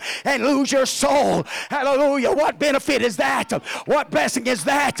world and lose your soul, hallelujah, what benefit is that? What blessing is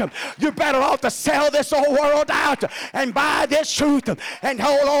that? You're better off to sell this whole world out and buy this truth and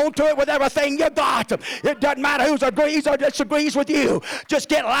hold on to it with everything you got. It doesn't matter who agrees or disagrees with you. Just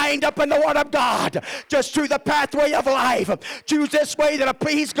get lined up in the Word of God. Just through the pathway of life. Choose this way that'll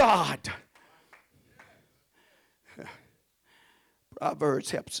please God.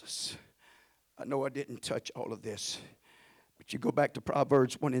 Proverbs helps us. I know I didn't touch all of this, but you go back to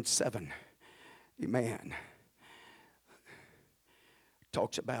Proverbs 1 and 7. Amen.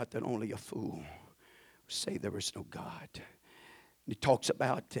 Talks about that only a fool will say there is no God. He talks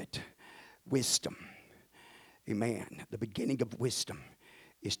about that wisdom. Amen. The beginning of wisdom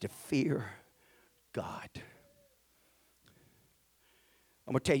is to fear God.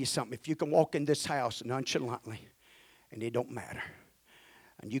 I'm going to tell you something. If you can walk in this house nonchalantly, and it don't matter,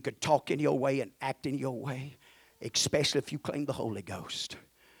 and you can talk in your way and act in your way, especially if you claim the Holy Ghost.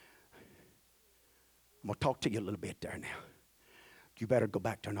 I'm going to talk to you a little bit there now. You better go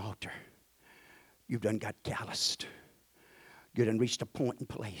back to an altar. You've done got calloused. You done reached a point and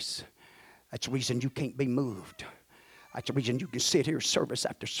place. That's the reason you can't be moved. That's the reason you can sit here service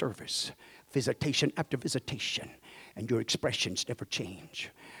after service, visitation after visitation, and your expressions never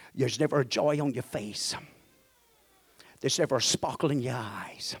change. There's never a joy on your face. There's never a sparkle in your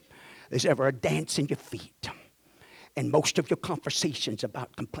eyes. There's never a dance in your feet. And most of your conversations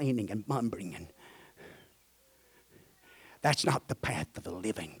about complaining and mumbling and that's not the path of the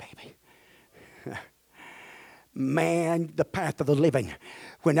living, baby. Man, the path of the living,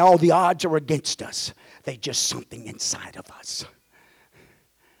 when all the odds are against us, there's just something inside of us.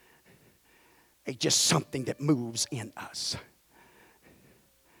 It's just something that moves in us.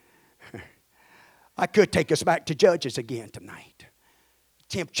 I could take us back to Judges again tonight.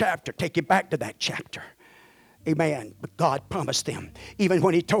 10th chapter, take you back to that chapter. Amen. But God promised them, even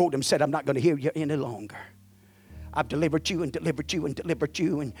when he told them, said, I'm not going to hear you any longer. I've delivered you and delivered you and delivered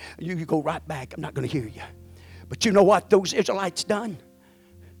you, and you go right back. I'm not going to hear you. But you know what those Israelites done?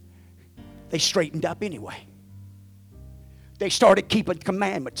 They straightened up anyway. They started keeping the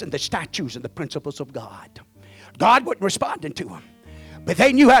commandments and the statutes and the principles of God. God wasn't responding to them, but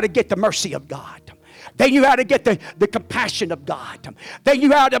they knew how to get the mercy of God. They knew how to get the compassion of God. They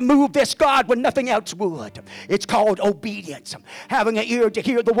knew how to move this God when nothing else would. It's called obedience. Having an ear to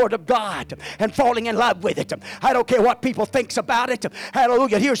hear the word of God and falling in love with it. I don't care what people thinks about it.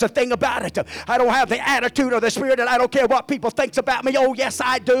 Hallelujah. Here's the thing about it. I don't have the attitude or the spirit, and I don't care what people thinks about me. Oh, yes,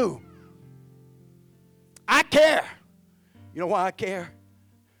 I do. I care. You know why I care?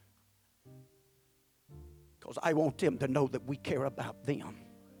 Because I want them to know that we care about them.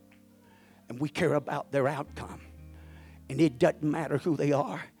 And we care about their outcome. And it doesn't matter who they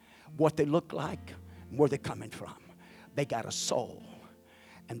are, what they look like, and where they're coming from. They got a soul.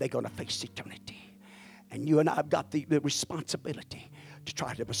 And they're going to face eternity. And you and I have got the responsibility to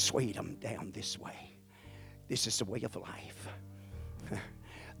try to persuade them down this way. This is the way of life.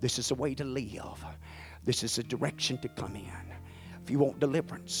 This is the way to live. This is the direction to come in. If you want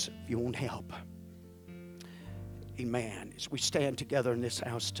deliverance, if you want help, Amen. As we stand together in this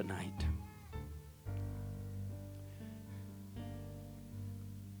house tonight.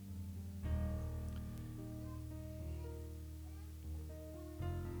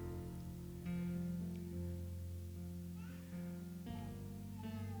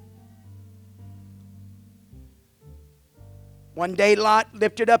 One day Lot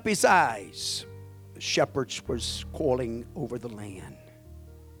lifted up his eyes. The shepherds was calling over the land.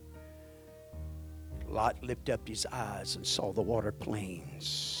 Lot lifted up his eyes and saw the water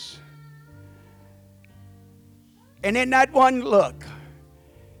plains. And in that one look,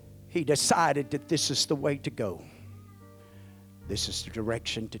 he decided that this is the way to go. This is the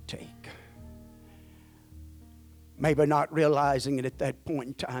direction to take. Maybe not realizing it at that point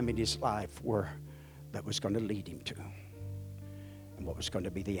in time in his life where that was going to lead him to. What was going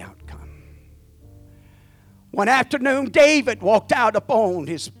to be the outcome. One afternoon, David walked out upon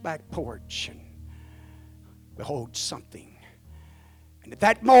his back porch and behold something. And at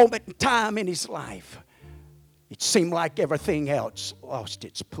that moment in time in his life, it seemed like everything else lost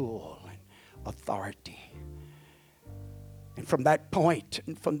its pull and authority. And from that point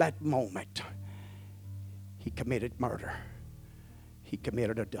and from that moment, he committed murder. He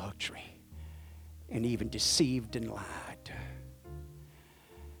committed adultery and even deceived and lied.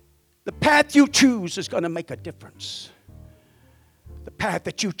 The path you choose is going to make a difference. The path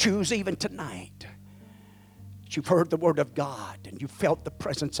that you choose even tonight. You've heard the word of God and you felt the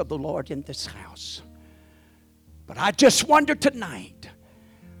presence of the Lord in this house. But I just wonder tonight,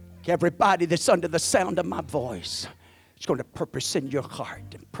 everybody that's under the sound of my voice is going to purpose in your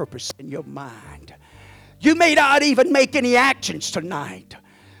heart and purpose in your mind. You may not even make any actions tonight,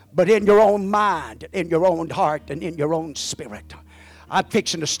 but in your own mind, in your own heart, and in your own spirit, I'm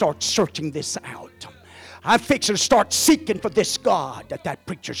fixing to start searching this out. I'm fixing to start seeking for this God that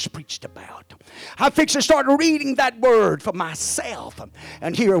preacher's preached about. I'm fixing to start reading that word for myself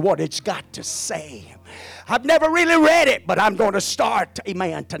and hear what it's got to say. I've never really read it, but I'm going to start,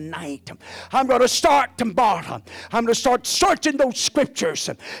 amen, tonight. I'm going to start tomorrow. I'm going to start searching those scriptures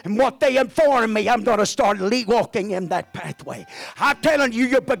and what they inform me. I'm going to start walking in that pathway. I'm telling you,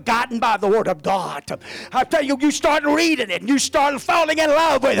 you're begotten by the word of God. I tell you, you start reading it and you start falling in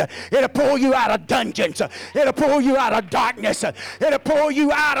love with it. It'll pull you out of dungeons. It'll pull you out of darkness. It'll pull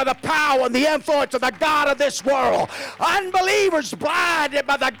you out of the power and the influence of the God of this world. Unbelievers blinded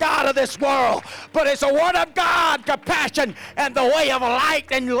by the God of this world. But it's a word of God, compassion, and the way of light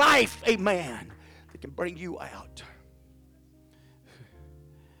and life, amen, that can bring you out.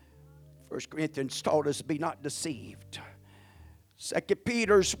 1 Corinthians taught us, be not deceived. 2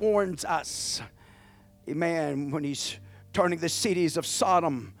 Peter warns us, amen, when he's turning the cities of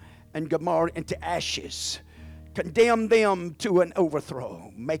Sodom and Gomorrah into ashes, condemn them to an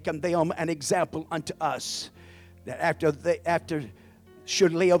overthrow, making them an example unto us, that after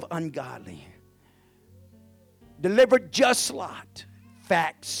should live ungodly. Delivered just Lot,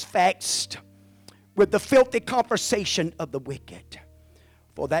 vexed with the filthy conversation of the wicked,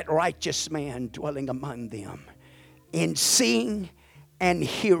 for that righteous man dwelling among them, in seeing and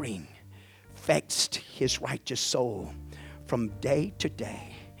hearing, vexed his righteous soul from day to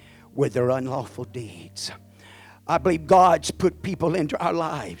day with their unlawful deeds. I believe God's put people into our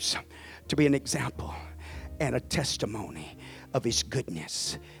lives to be an example and a testimony of his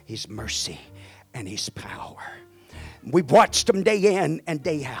goodness, his mercy, and his power. We've watched them day in and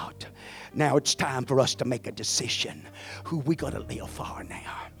day out. Now it's time for us to make a decision. Who we going to live for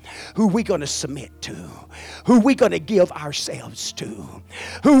now? Who we going to submit to? Who we going to give ourselves to?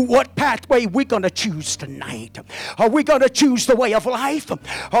 What pathway we going to choose tonight? Are we going to choose the way of life?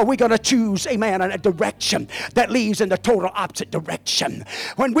 Are we going to choose, amen, a direction that leads in the total opposite direction?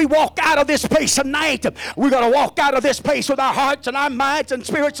 When we walk out of this place tonight, we're going to walk out of this place with our hearts and our minds and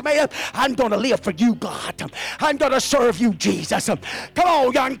spirits made up. I'm going to live for you, God. I'm going to serve you, Jesus. Come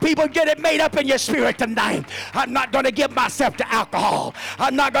on, young people, get it made up in your spirit tonight. I'm not going to give myself to alcohol.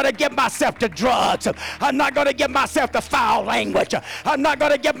 I'm not going to give myself to drugs. I'm not going to give myself to foul language. I'm not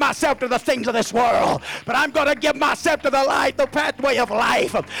going to give myself to the things of this world. But I'm going to give myself to the light, the pathway of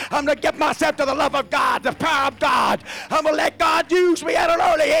life. I'm going to give myself to the love of God, the power of God. I'm going to let God use me at an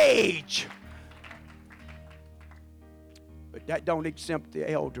early age. But that don't exempt the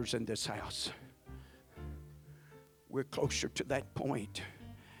elders in this house. We're closer to that point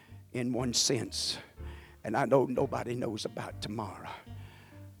in one sense. And I know nobody knows about tomorrow.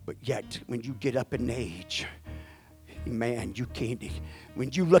 But yet, when you get up in age, man, you can't.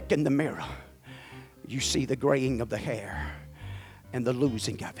 When you look in the mirror, you see the graying of the hair and the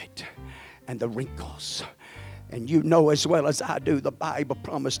losing of it and the wrinkles. And you know as well as I do, the Bible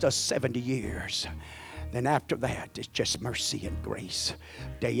promised us 70 years. Then after that, it's just mercy and grace,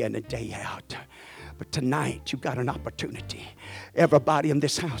 day in and day out. But tonight, you've got an opportunity. Everybody in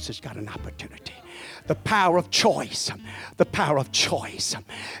this house has got an opportunity. The power of choice. The power of choice.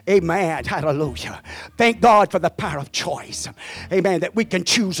 Amen. Hallelujah. Thank God for the power of choice. Amen. That we can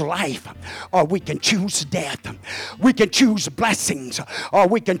choose life or we can choose death. We can choose blessings or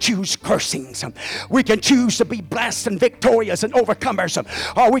we can choose cursings. We can choose to be blessed and victorious and overcomers,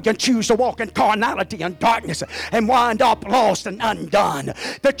 or we can choose to walk in carnality and darkness and wind up lost and undone.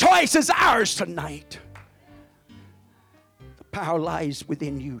 The choice is ours tonight. The power lies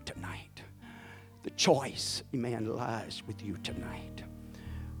within you tonight. The choice, amen, lies with you tonight.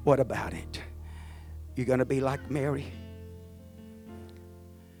 What about it? You're going to be like Mary?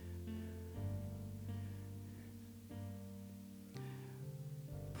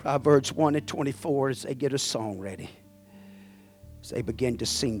 Proverbs 1:24, as they get a song ready, as they begin to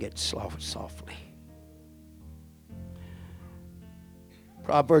sing it softly.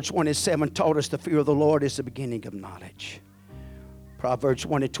 Proverbs 1:7 taught us the fear of the Lord is the beginning of knowledge. Proverbs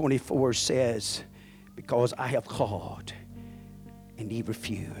 1:24 says, because I have called and he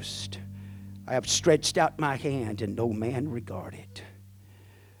refused. I have stretched out my hand and no man regarded.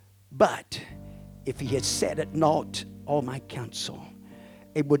 But if he had set at naught all my counsel,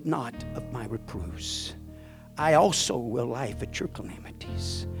 it would not of my reproofs. I also will laugh at your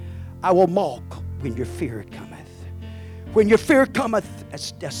calamities. I will mock when your fear cometh. When your fear cometh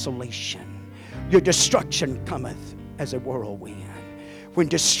as desolation, your destruction cometh as a whirlwind. When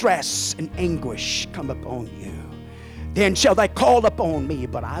distress and anguish come upon you, then shall they call upon me,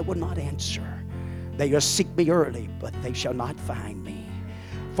 but I will not answer. They shall seek me early, but they shall not find me.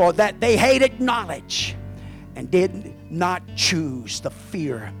 For that they hated knowledge and did not choose the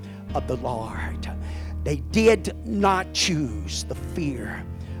fear of the Lord. They did not choose the fear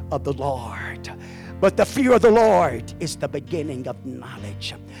of the Lord. But the fear of the Lord is the beginning of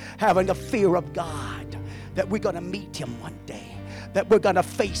knowledge. Having a fear of God, that we're going to meet him one day, that we're going to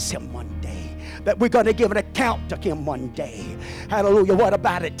face him one day, that we're going to give an account to him one day. Hallelujah. What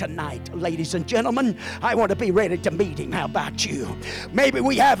about it tonight, ladies and gentlemen? I want to be ready to meet him. How about you? Maybe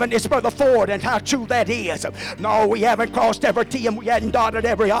we haven't, it's Brother Ford, and how true that is. No, we haven't crossed every T and we hadn't dotted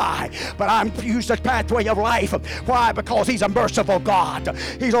every I. But I'm used the pathway of life. Why? Because he's a merciful God.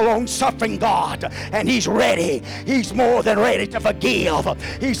 He's a long-suffering God. And he's ready. He's more than ready to forgive.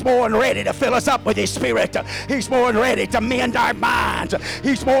 He's more than ready to fill us up with his Spirit. He's more than ready to mend our minds.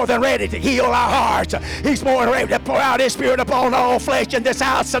 He's more than ready to heal our hearts. He's more than ready to pour out his Spirit upon all flesh in this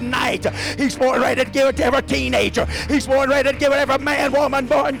house tonight. He's more than ready to give it to every teenager. He's more than ready to give it to every man, woman,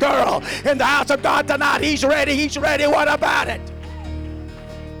 boy, and girl in the house of God tonight. He's ready. He's ready. What about it?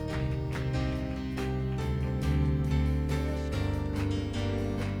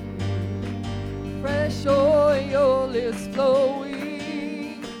 Fresh oil is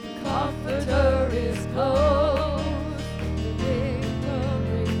flowing, Comforter is close.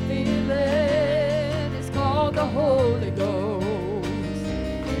 The Holy Ghost,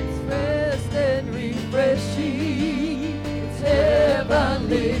 it's rest and refreshing, it's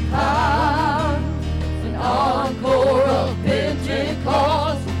heavenly power. An encore of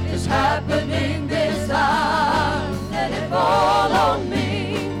Pentecost is happening this hour. Let it fall on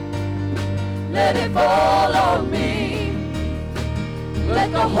me, let it fall on me.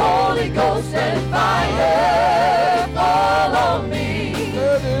 Let the Holy Ghost and fire fall on me.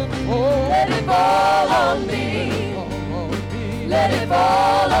 Let it fall on me. Let it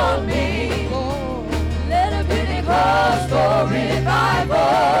fall on me. Let a Pentecostal revival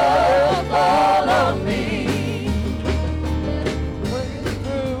fall on me.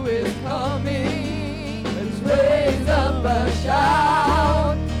 Breakthrough is coming. Let's raise up a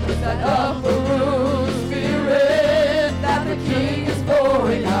shout. It's that upper room spirit that the King is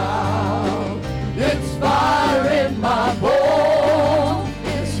pouring out. It's fire in my bones.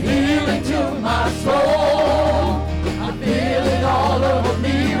 It's healing to my soul. I feel it all over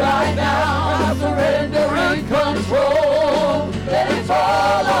me right now. I surrender and control. Let it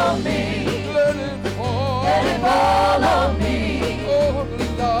fall on me. Let it fall. Let it fall on me. Oh,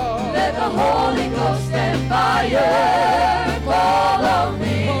 Lord. Let the Holy Ghost and fire fall on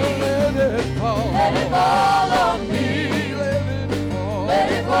me. Let it fall. Let it fall on me. Let it fall.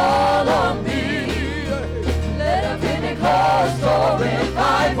 Let it fall on me. Let a Pentecostal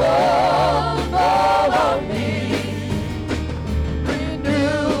revival fall on me.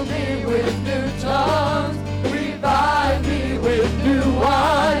 Renew me with new tongues. Revive me with new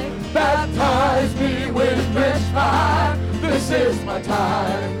wine. Baptize me with fresh fire. This is my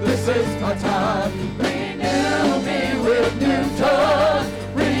time. This is my time. Renew me with new tongues.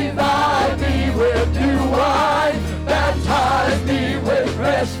 Revive me with new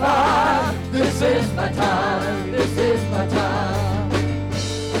testify. This is my time. This is my time.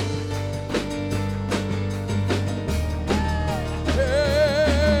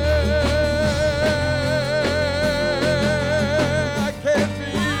 I can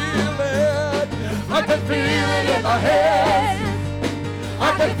feel it. I can feel it in my head. I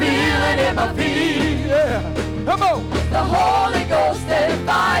can feel it in my feet. Yeah. Come on. The Holy Ghost and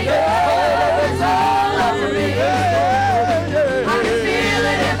fire is all over me. I can feel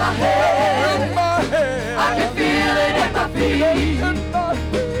it in my head. In my head. I can feel it in my feet. In my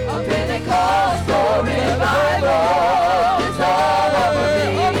head. A Pentecostal revival is all over me.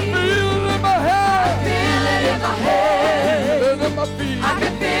 I feel it in my head. Feel it in my head. Feel it in my feet. I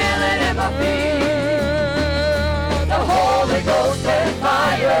can feel it in my feet. The Holy Ghost and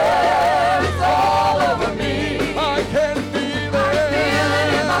fire is all over me. I can feel it. Feel it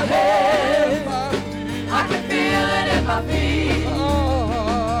in my head. In my feet. I can feel it in my feet.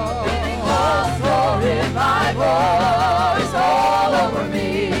 Oh. Pentecostal revival is all over me.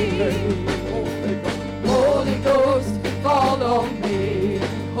 Holy Ghost, fall on me.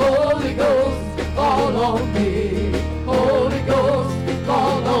 Holy Ghost, fall on me. Holy Ghost,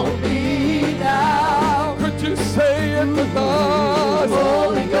 fall on me now. Could you say it with us?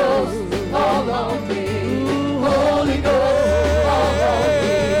 Holy Ghost, fall on me. Holy Ghost, fall on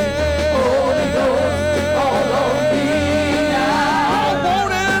me. Holy Ghost, fall on me now.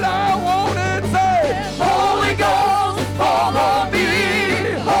 I want it, say. Holy Ghost, fall on me.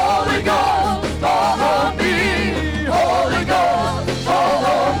 Holy Ghost, fall on me. Holy Ghost, fall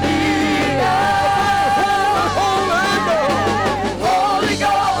on me now. Holy Ghost. Holy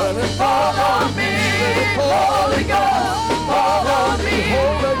Ghost, fall on me. Holy Ghost, fall on me.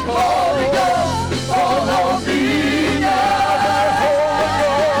 Holy Ghost, fall on me now.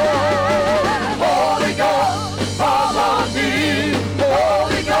 Holy Ghost, fall on me.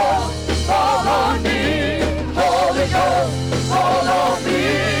 Holy Ghost, fall on me. Holy Ghost, fall on me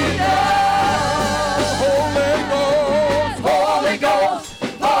now. Holy Ghost. Holy Ghost,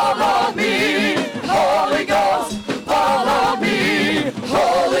 fall on me. Holy Ghost, fall on me.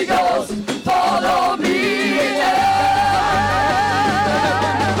 Holy Ghost, fall on me now.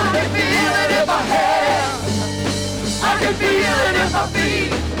 I can feel it in my head. I can feel it in my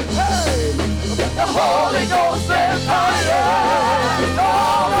feet. The Holy Ghost and fire is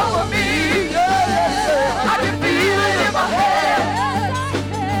all over me. I can feel it in my head.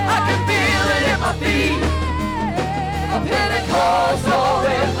 I can feel it in my feet. A Pentecostal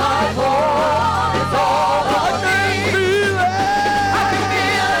revival is all over me. Feel it. I can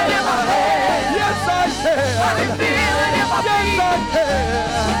feel it in my head. Yes, I I can. can feel it in my Yes, feet. I can.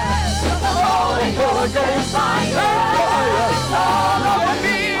 The Holy Ghost and fire is all over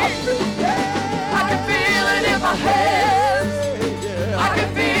me. I can feel it in my head. I can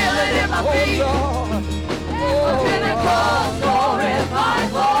feel it in my Oh, feet. Lord. A Pentecostal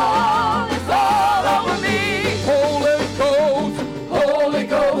revival is all over me. Holy Ghost. Holy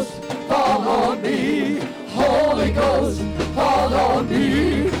Ghost, fall on me. Holy Ghost, fall on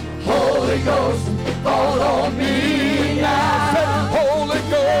me. Holy Ghost, fall on me now. Holy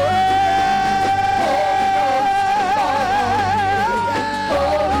Ghost.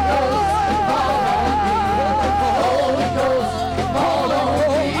 Holy Ghost, fall on me.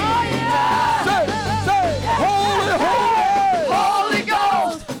 Say, holy, holy. Holy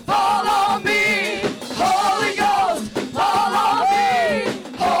Ghost, fall on me. Holy Ghost, fall on me.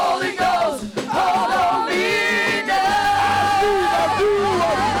 Holy Ghost, fall on me now.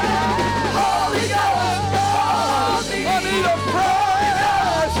 Holy Ghost, fall on me. I need a praise.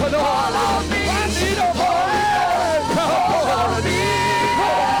 Fall on me. I need a praise. Fall on me.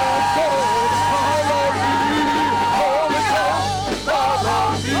 Holy Ghost, fall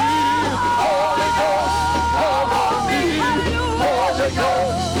on me. Holy Ghost, fall on me. Holy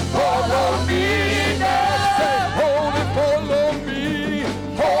Ghost, fall on me now. Holy, follow me.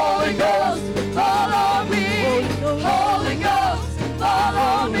 Holy Ghost, fall on me. Holy Ghost, fall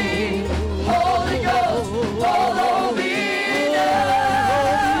on me. Holy Ghost, fall on me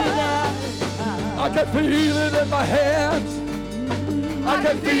now. I can feel it in my hands. I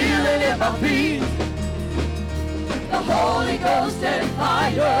can feel it in my feet. The Holy Ghost and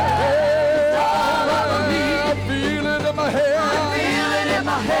fire is all over me. I feel it in my I hands. feel it in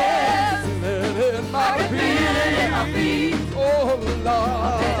my hands. Feel it in I my can feel it in my feet. feet. Oh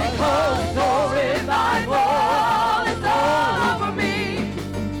Lord. Pentecostal revival is all over me.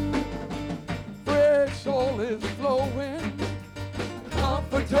 Fresh oil is flowing.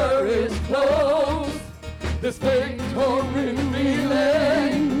 Comforter is close. This victory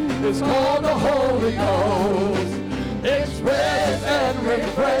feeling is called the Holy Ghost. It's rest and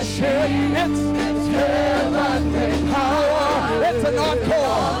refreshing. It's heavenly power. It's an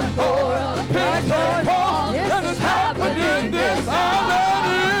encore. Pentecost, and it's happening this hour.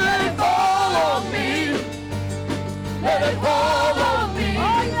 Let it fall on me. Let it fall on me.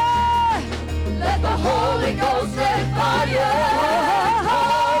 Oh yeah. Let the Holy Ghost set fire.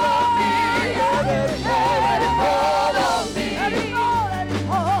 Fall on me. Let it fall on me.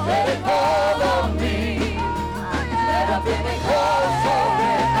 Let it fall on me. Let a Pentecostal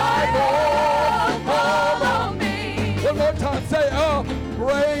revival fall on me. One more time, say,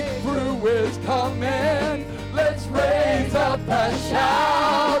 breakthrough is coming. Let's raise up a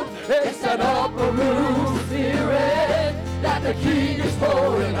shout. It's an upper room spirit that the King is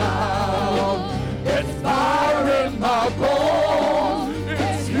pouring out. It's fire in my bones.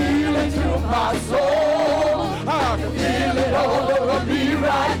 It's healing to my soul. I can feel it all over me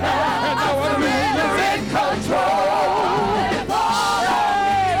right now. And now I'm in control. Let it fall on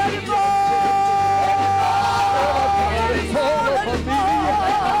me. It's all over me.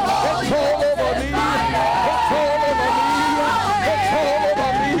 It's all over me. It's all over me. It's all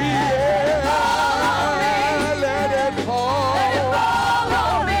over me. Yeah. Let it fall. Let it fall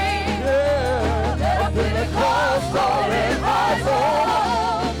on me. Yeah. Let a Pentecostal revival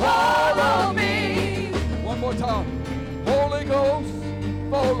fall on me. One more time. Holy Ghost,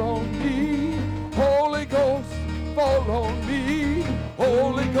 fall on me. Holy Ghost, fall on me.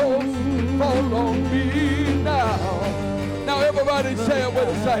 Holy Ghost, fall on me now. Now everybody say it with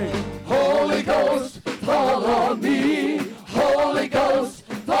us. Say, Holy Ghost, fall on me. Holy Ghost,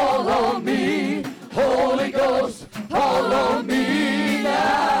 fall on me. Holy Ghost, fall on me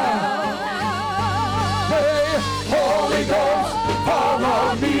now. Say, Holy Ghost, fall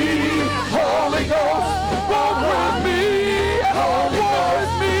on me. Holy Ghost, walk with me. Walk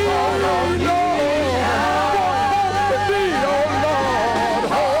with me, oh Lord. Walk with me, oh Lord.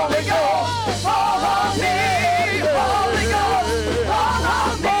 Holy Ghost, Fall on me. Holy Ghost, fall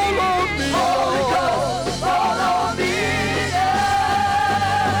on me. fall on me, Holy Lord. Ghost, fall on me.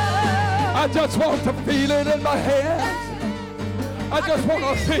 I just want to feel it in my hands. I just want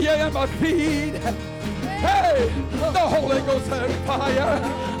to feel it in my feet. Hey, the Holy Ghost has fire.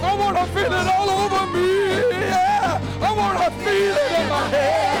 I want to feel it all over me. Yeah, I want to feel it in my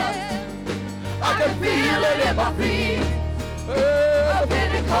hands. I can feel it in my feet. Yeah. A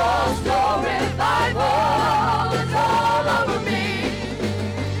Pentecostal revival is all over me.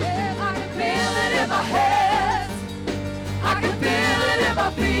 I can feel it in my hands. I can feel it in my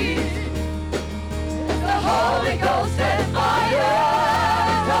feet. The Holy Ghost and fire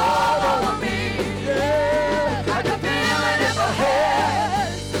is all over me. I can feel it in my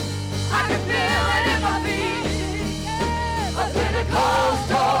hands. I can feel it in my feet. A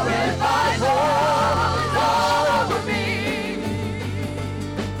Pentecostal revival is all over me.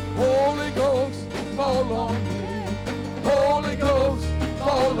 Holy Ghost, fall on me. Holy Ghost,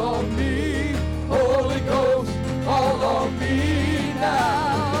 fall on me. Holy Ghost, fall on me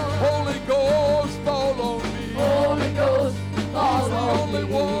now. Holy Ghost, fall on me. Holy Ghost, He's fall the on only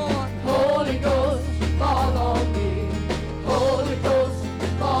me. one. Holy Ghost, fall on me. Holy Ghost,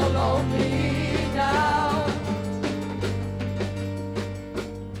 fall on me now.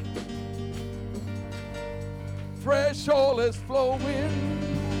 Fresh oil is flowing.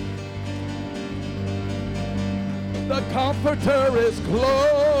 The Comforter is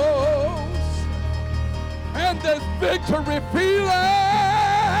close. And this victory feeling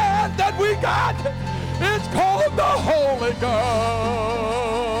that we got is called the Holy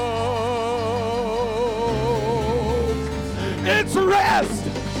Ghost. It's rest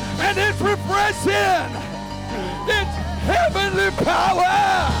and it's refreshing. It's heavenly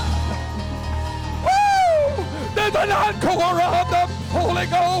power. Woo! There's an encore of the Holy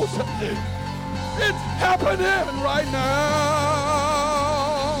Ghost. It's happening right now.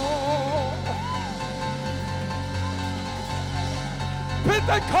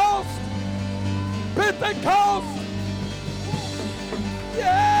 Pentecost! Pentecost!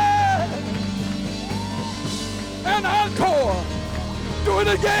 Yeah! An encore! Do it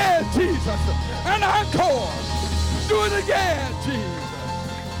again, Jesus! An encore! Do it again, Jesus!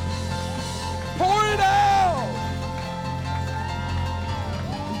 Pour it out!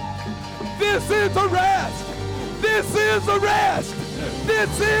 This is the rest! This is the rest!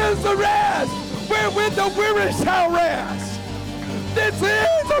 This is the rest! Wherewith the weary shall rest! This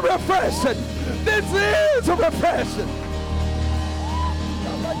is a refreshing! This is a refreshing!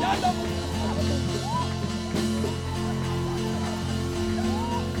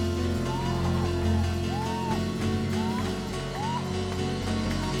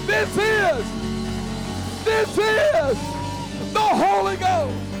 This This is the Holy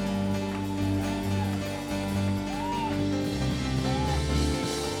Ghost.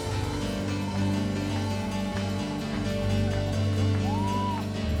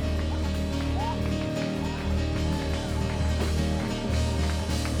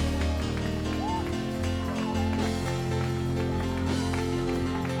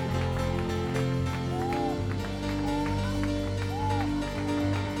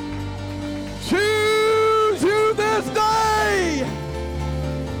 Choose you this day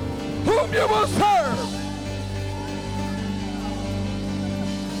whom you will serve.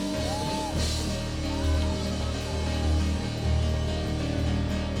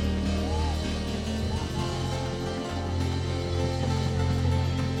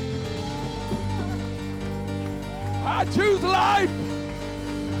 I choose life.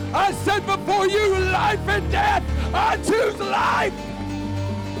 I set before you life and death. I choose life.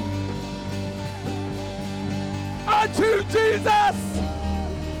 I choose Jesus.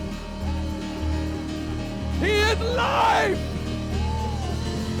 He is life.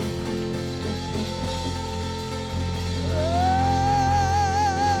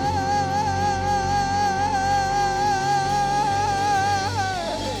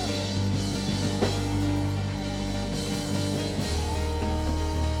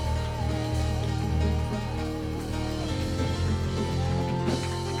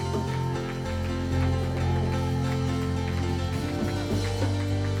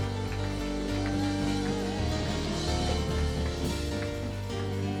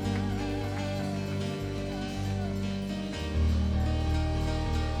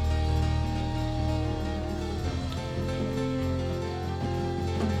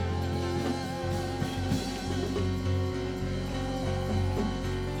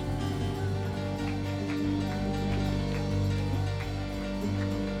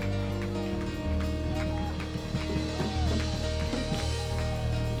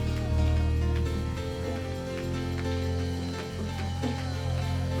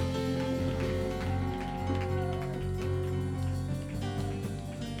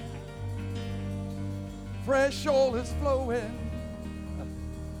 Fresh oil is flowing.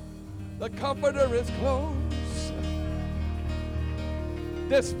 The Comforter is close.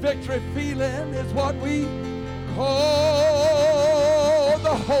 This victory feeling is what we call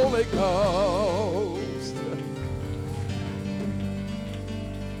the Holy Ghost.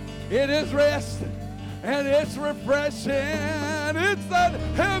 It is rest and it's refreshing. It's that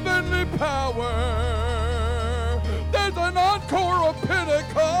heavenly power. There's an encore of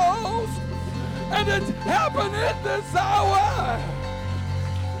Pentecost. And it's happening this hour.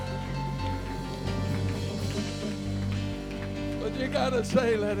 But you gotta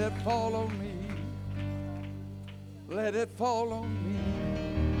say, let it fall on me. Let it fall on me.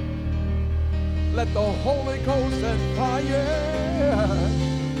 Let the Holy Ghost and fire,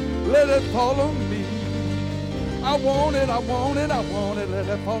 let it fall on me. I want it, I want it, I want it. Let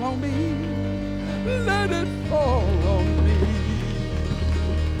it fall on me. Let it fall on me.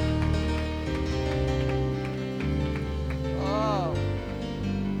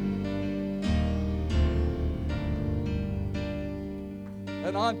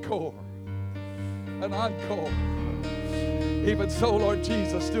 An encore. An encore. Even so, Lord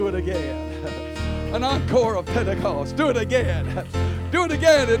Jesus, do it again. An encore of Pentecost. Do it again. Do it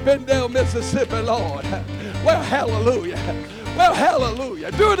again in Bendale, Mississippi, Lord. Well, hallelujah. Well,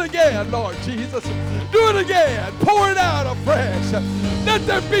 hallelujah. Do it again, Lord Jesus. Do it again. Pour it out afresh. Let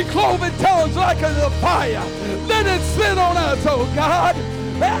there be cloven tongues like a fire. Let it sit on us, oh God.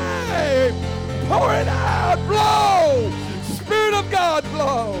 Hey, pour it out. Blow. Spirit of God,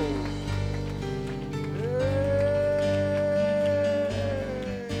 blow.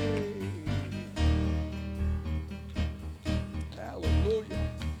 Hallelujah.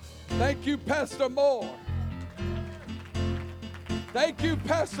 Thank you, Pastor Moore. Thank you,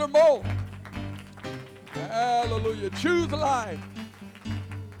 Pastor Moore. Hallelujah. Choose life.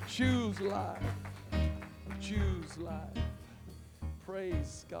 Choose life. Choose life.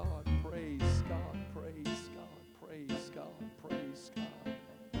 Praise God. Praise God. Praise God. Praise God. Praise God.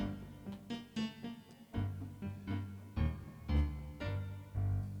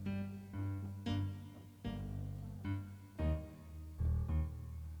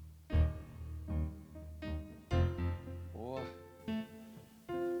 Boy.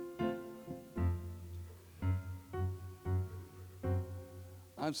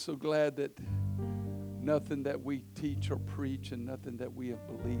 I'm so glad that nothing that we teach or preach and nothing that we have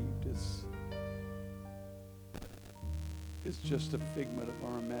believed is just a figment of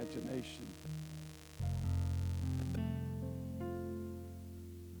our imagination.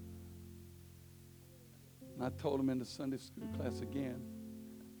 And I told them in the Sunday school class again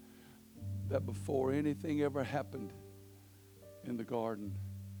that before anything ever happened in the garden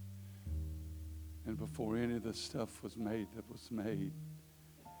and before any of the stuff was made that was made,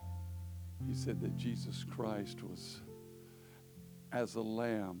 he said that Jesus Christ was as a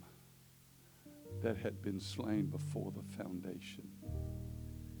lamb that had been slain before the foundation.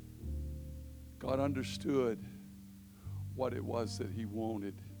 God understood what it was that he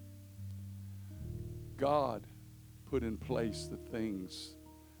wanted. God put in place the things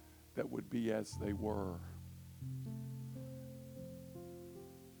that would be as they were.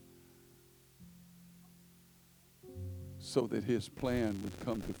 So that his plan would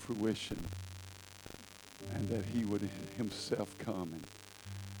come to fruition and that he would himself come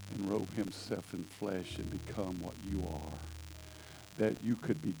and robe himself in flesh and become what you are, that you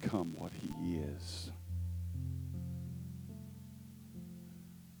could become what he is.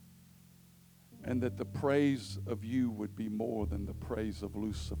 And that the praise of you would be more than the praise of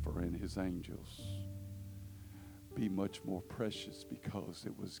Lucifer and his angels. Be much more precious because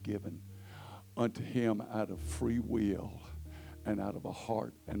it was given unto him out of free will and out of a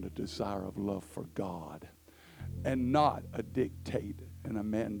heart and a desire of love for God, and not a dictate and a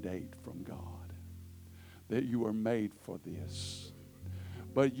mandate from God. That you were made for this.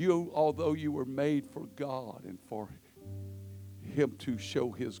 But you, although you were made for God and for him to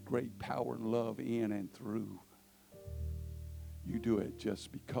show his great power and love in and through, you do it just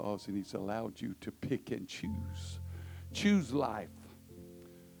because, and he's allowed you to pick and choose. Choose life.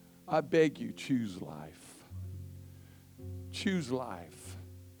 I beg you, choose life. Choose life.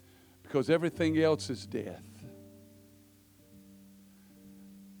 Because everything else is death.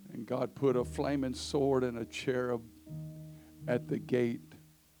 And God put a flaming sword and a cherub at the gate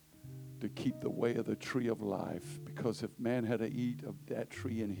to keep the way of the tree of life. Because if man had to eat of that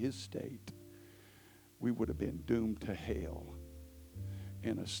tree in his state, we would have been doomed to hell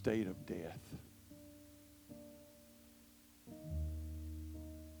in a state of death.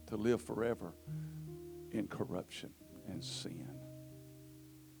 To live forever in corruption and sin.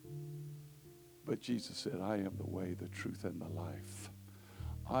 But Jesus said, I am the way, the truth, and the life.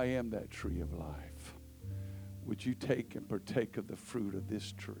 I am that tree of life. Would you take and partake of the fruit of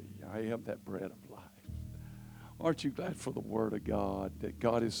this tree? I am that bread of life. Aren't you glad for the word of God, that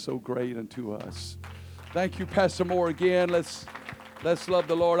God is so great unto us? Thank you, Pastor Moore, again. Let's love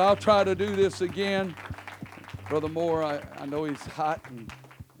the Lord. I'll try to do this again. Brother Moore, I know he's hot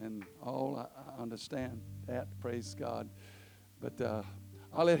and all. I understand that. Praise God. But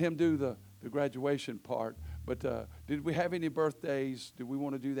I'll let him do the graduation part. But did we have any birthdays? Did we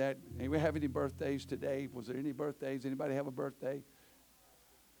want to do that? Anybody have any birthdays today? Was there any birthdays? Anybody have a birthday?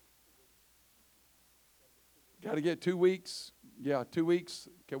 Got to get 2 weeks. Yeah, 2 weeks.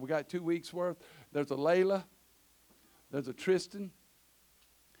 Okay, we got 2 weeks worth. There's a Layla. There's a Tristan.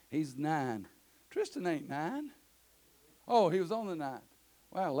 He's 9. Tristan ain't 9. Oh, he was on the 9.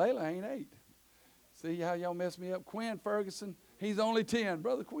 Wow, Layla ain't 8. See how y'all messed me up? Quinn Ferguson, he's only 10.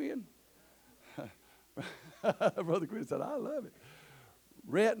 Brother Quinn. Brother Quinn said, I love it.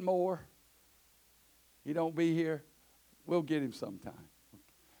 Rhett Moore, he don't be here. We'll get him sometime.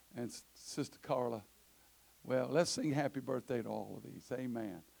 And Sister Carla. Well, let's sing happy birthday to all of these.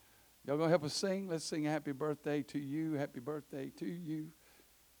 Amen. Y'all going to help us sing? Let's sing happy birthday to you. Happy birthday to you.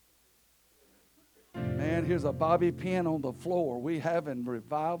 Man, here's a bobby pin on the floor. We having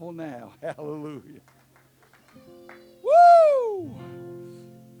revival now. Hallelujah. Woo!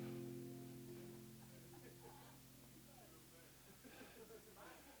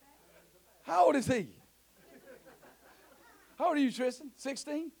 How old is he? How old are you, Tristan?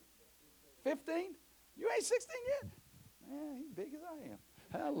 16? 15? You ain't 16 yet? Man, he's big as I am.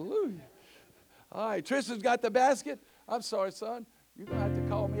 Hallelujah. All right, Tristan's got the basket. I'm sorry, son. You're going to have to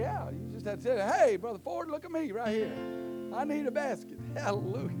call me out. You just have to say, hey, Brother Ford, look at me right here. I need a basket.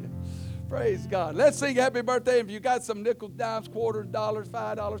 Hallelujah. Praise God. Let's sing happy birthday. If you got some nickels, dimes, quarters, dollars,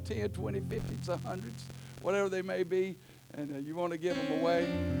 $5, 10, 20, 50s, hundreds, whatever they may be, and you want to give them away,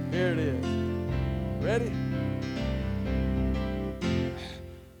 here it is. Ready?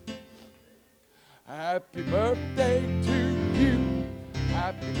 Happy birthday to you.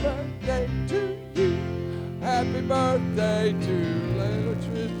 Happy birthday to you. Happy birthday to Layla,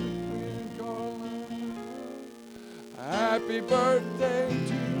 Tristan, Quinn, Carla. Happy birthday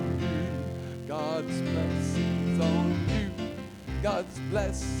to you. God's blessings on you. God's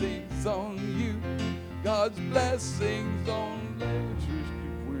blessings on you. God's blessings on Layla,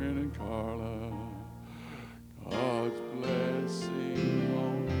 Tristan, Quinn, and Carla. God's blessings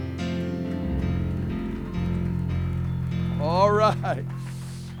on you. All right.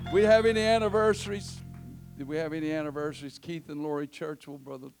 We have any anniversaries? Did we have any anniversaries? Keith and Lori Churchill.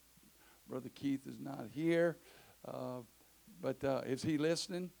 Brother Keith is not here. But is he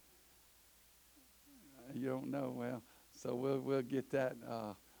listening? You don't know. Well, so we'll get that.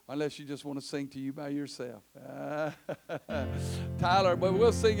 Unless you just want to sing to you by yourself. Tyler, but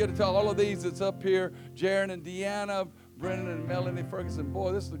we'll sing it to all of these that's up here. Jaron and Deanna, Brennan and Melanie Ferguson.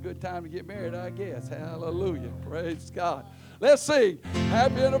 Boy, this is a good time to get married, I guess. Hallelujah. Praise God. Let's sing.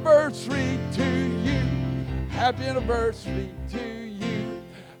 Happy anniversary to you. Happy anniversary to you.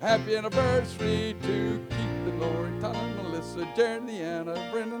 Happy anniversary to Keith and Lori, Tyler, Melissa, Jaron,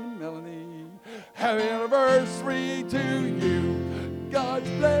 Deanna, Brennan and Melanie. Happy anniversary to you. God's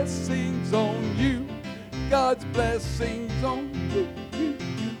blessings on you. God's blessings on you.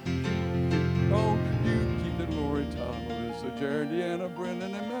 On you, Keith and Lori, Tyler, Melissa, Jaron, Deanna,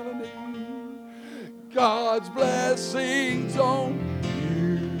 Brennan and Melanie. God's blessings on you.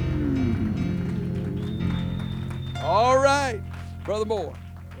 All right, Brother Moore.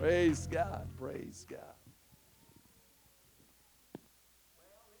 Praise God. Praise God.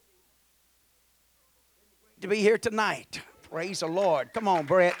 To be here tonight. Praise the Lord. Come on,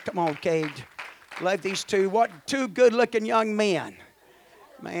 Brett. Come on, Cage. Love these two. What two good-looking young men.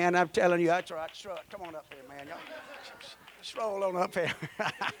 Man, I'm telling you, that's right. Come on up here, man. Y'all stroll on up here.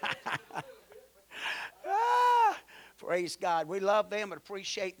 Praise God. We love them and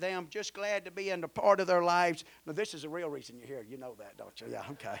appreciate them. Just glad to be in a part of their lives. Now, this is the real reason you're here. You know that, don't you? Yeah,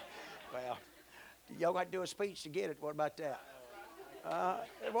 okay. Well, y'all got to do a speech to get it. What about that?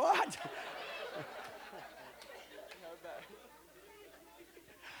 What?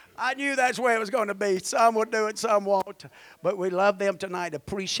 I knew that's where it was going to be. Some will do it, some won't. But we love them tonight.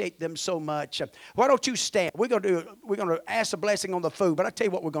 Appreciate them so much. Why don't you stand? We're going to ask a blessing on the food. But I tell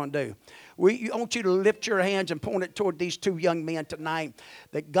you what we're going to do. I want you to lift your hands and point it toward these two young men tonight.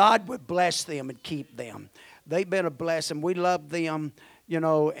 That God would bless them and keep them. They've been a blessing. We love them. You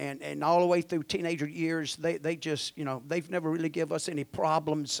know, and all the way through teenager years, they just, you know, they've never really given us any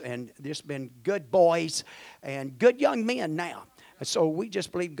problems. And just been good boys and good young men now. So we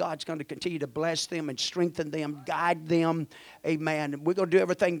just believe God's going to continue to bless them and strengthen them, guide them. Amen. And we're going to do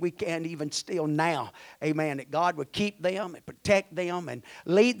everything we can even still now. Amen. That God would keep them and protect them and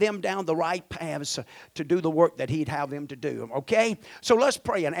lead them down the right paths to do the work that He'd have them to do. Okay? So let's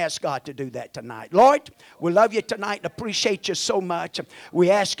pray and ask God to do that tonight. Lord, we love you tonight and appreciate you so much.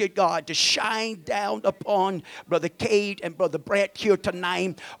 We ask you, God, to shine down upon Brother Cade and Brother Brett here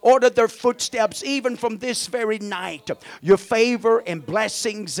tonight. Order their footsteps even from this very night. Your favor and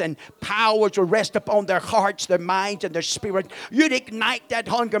blessings and powers will rest upon their hearts, their minds, and their spirit. You'd ignite that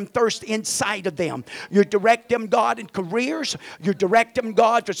hunger and thirst inside of them. You direct them, God, in careers. You direct them,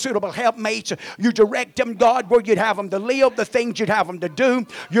 God, for suitable helpmates. You direct them, God, where you'd have them to live, the things you'd have them to do.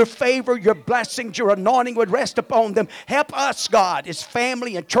 Your favor, your blessings, your anointing would rest upon them. Help us, God, as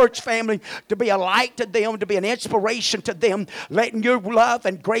family and church family, to be a light to them, to be an inspiration to them, letting your love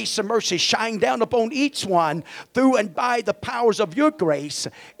and grace and mercy shine down upon each one through and by the powers of your grace.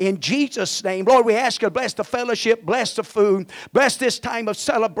 In Jesus' name, Lord, we ask you to bless the fellowship, bless the food, bless this time of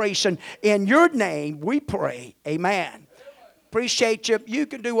celebration. In your name we pray. Amen. Appreciate you. You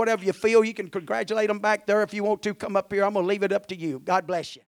can do whatever you feel. You can congratulate them back there if you want to. Come up here. I'm going to leave it up to you. God bless you.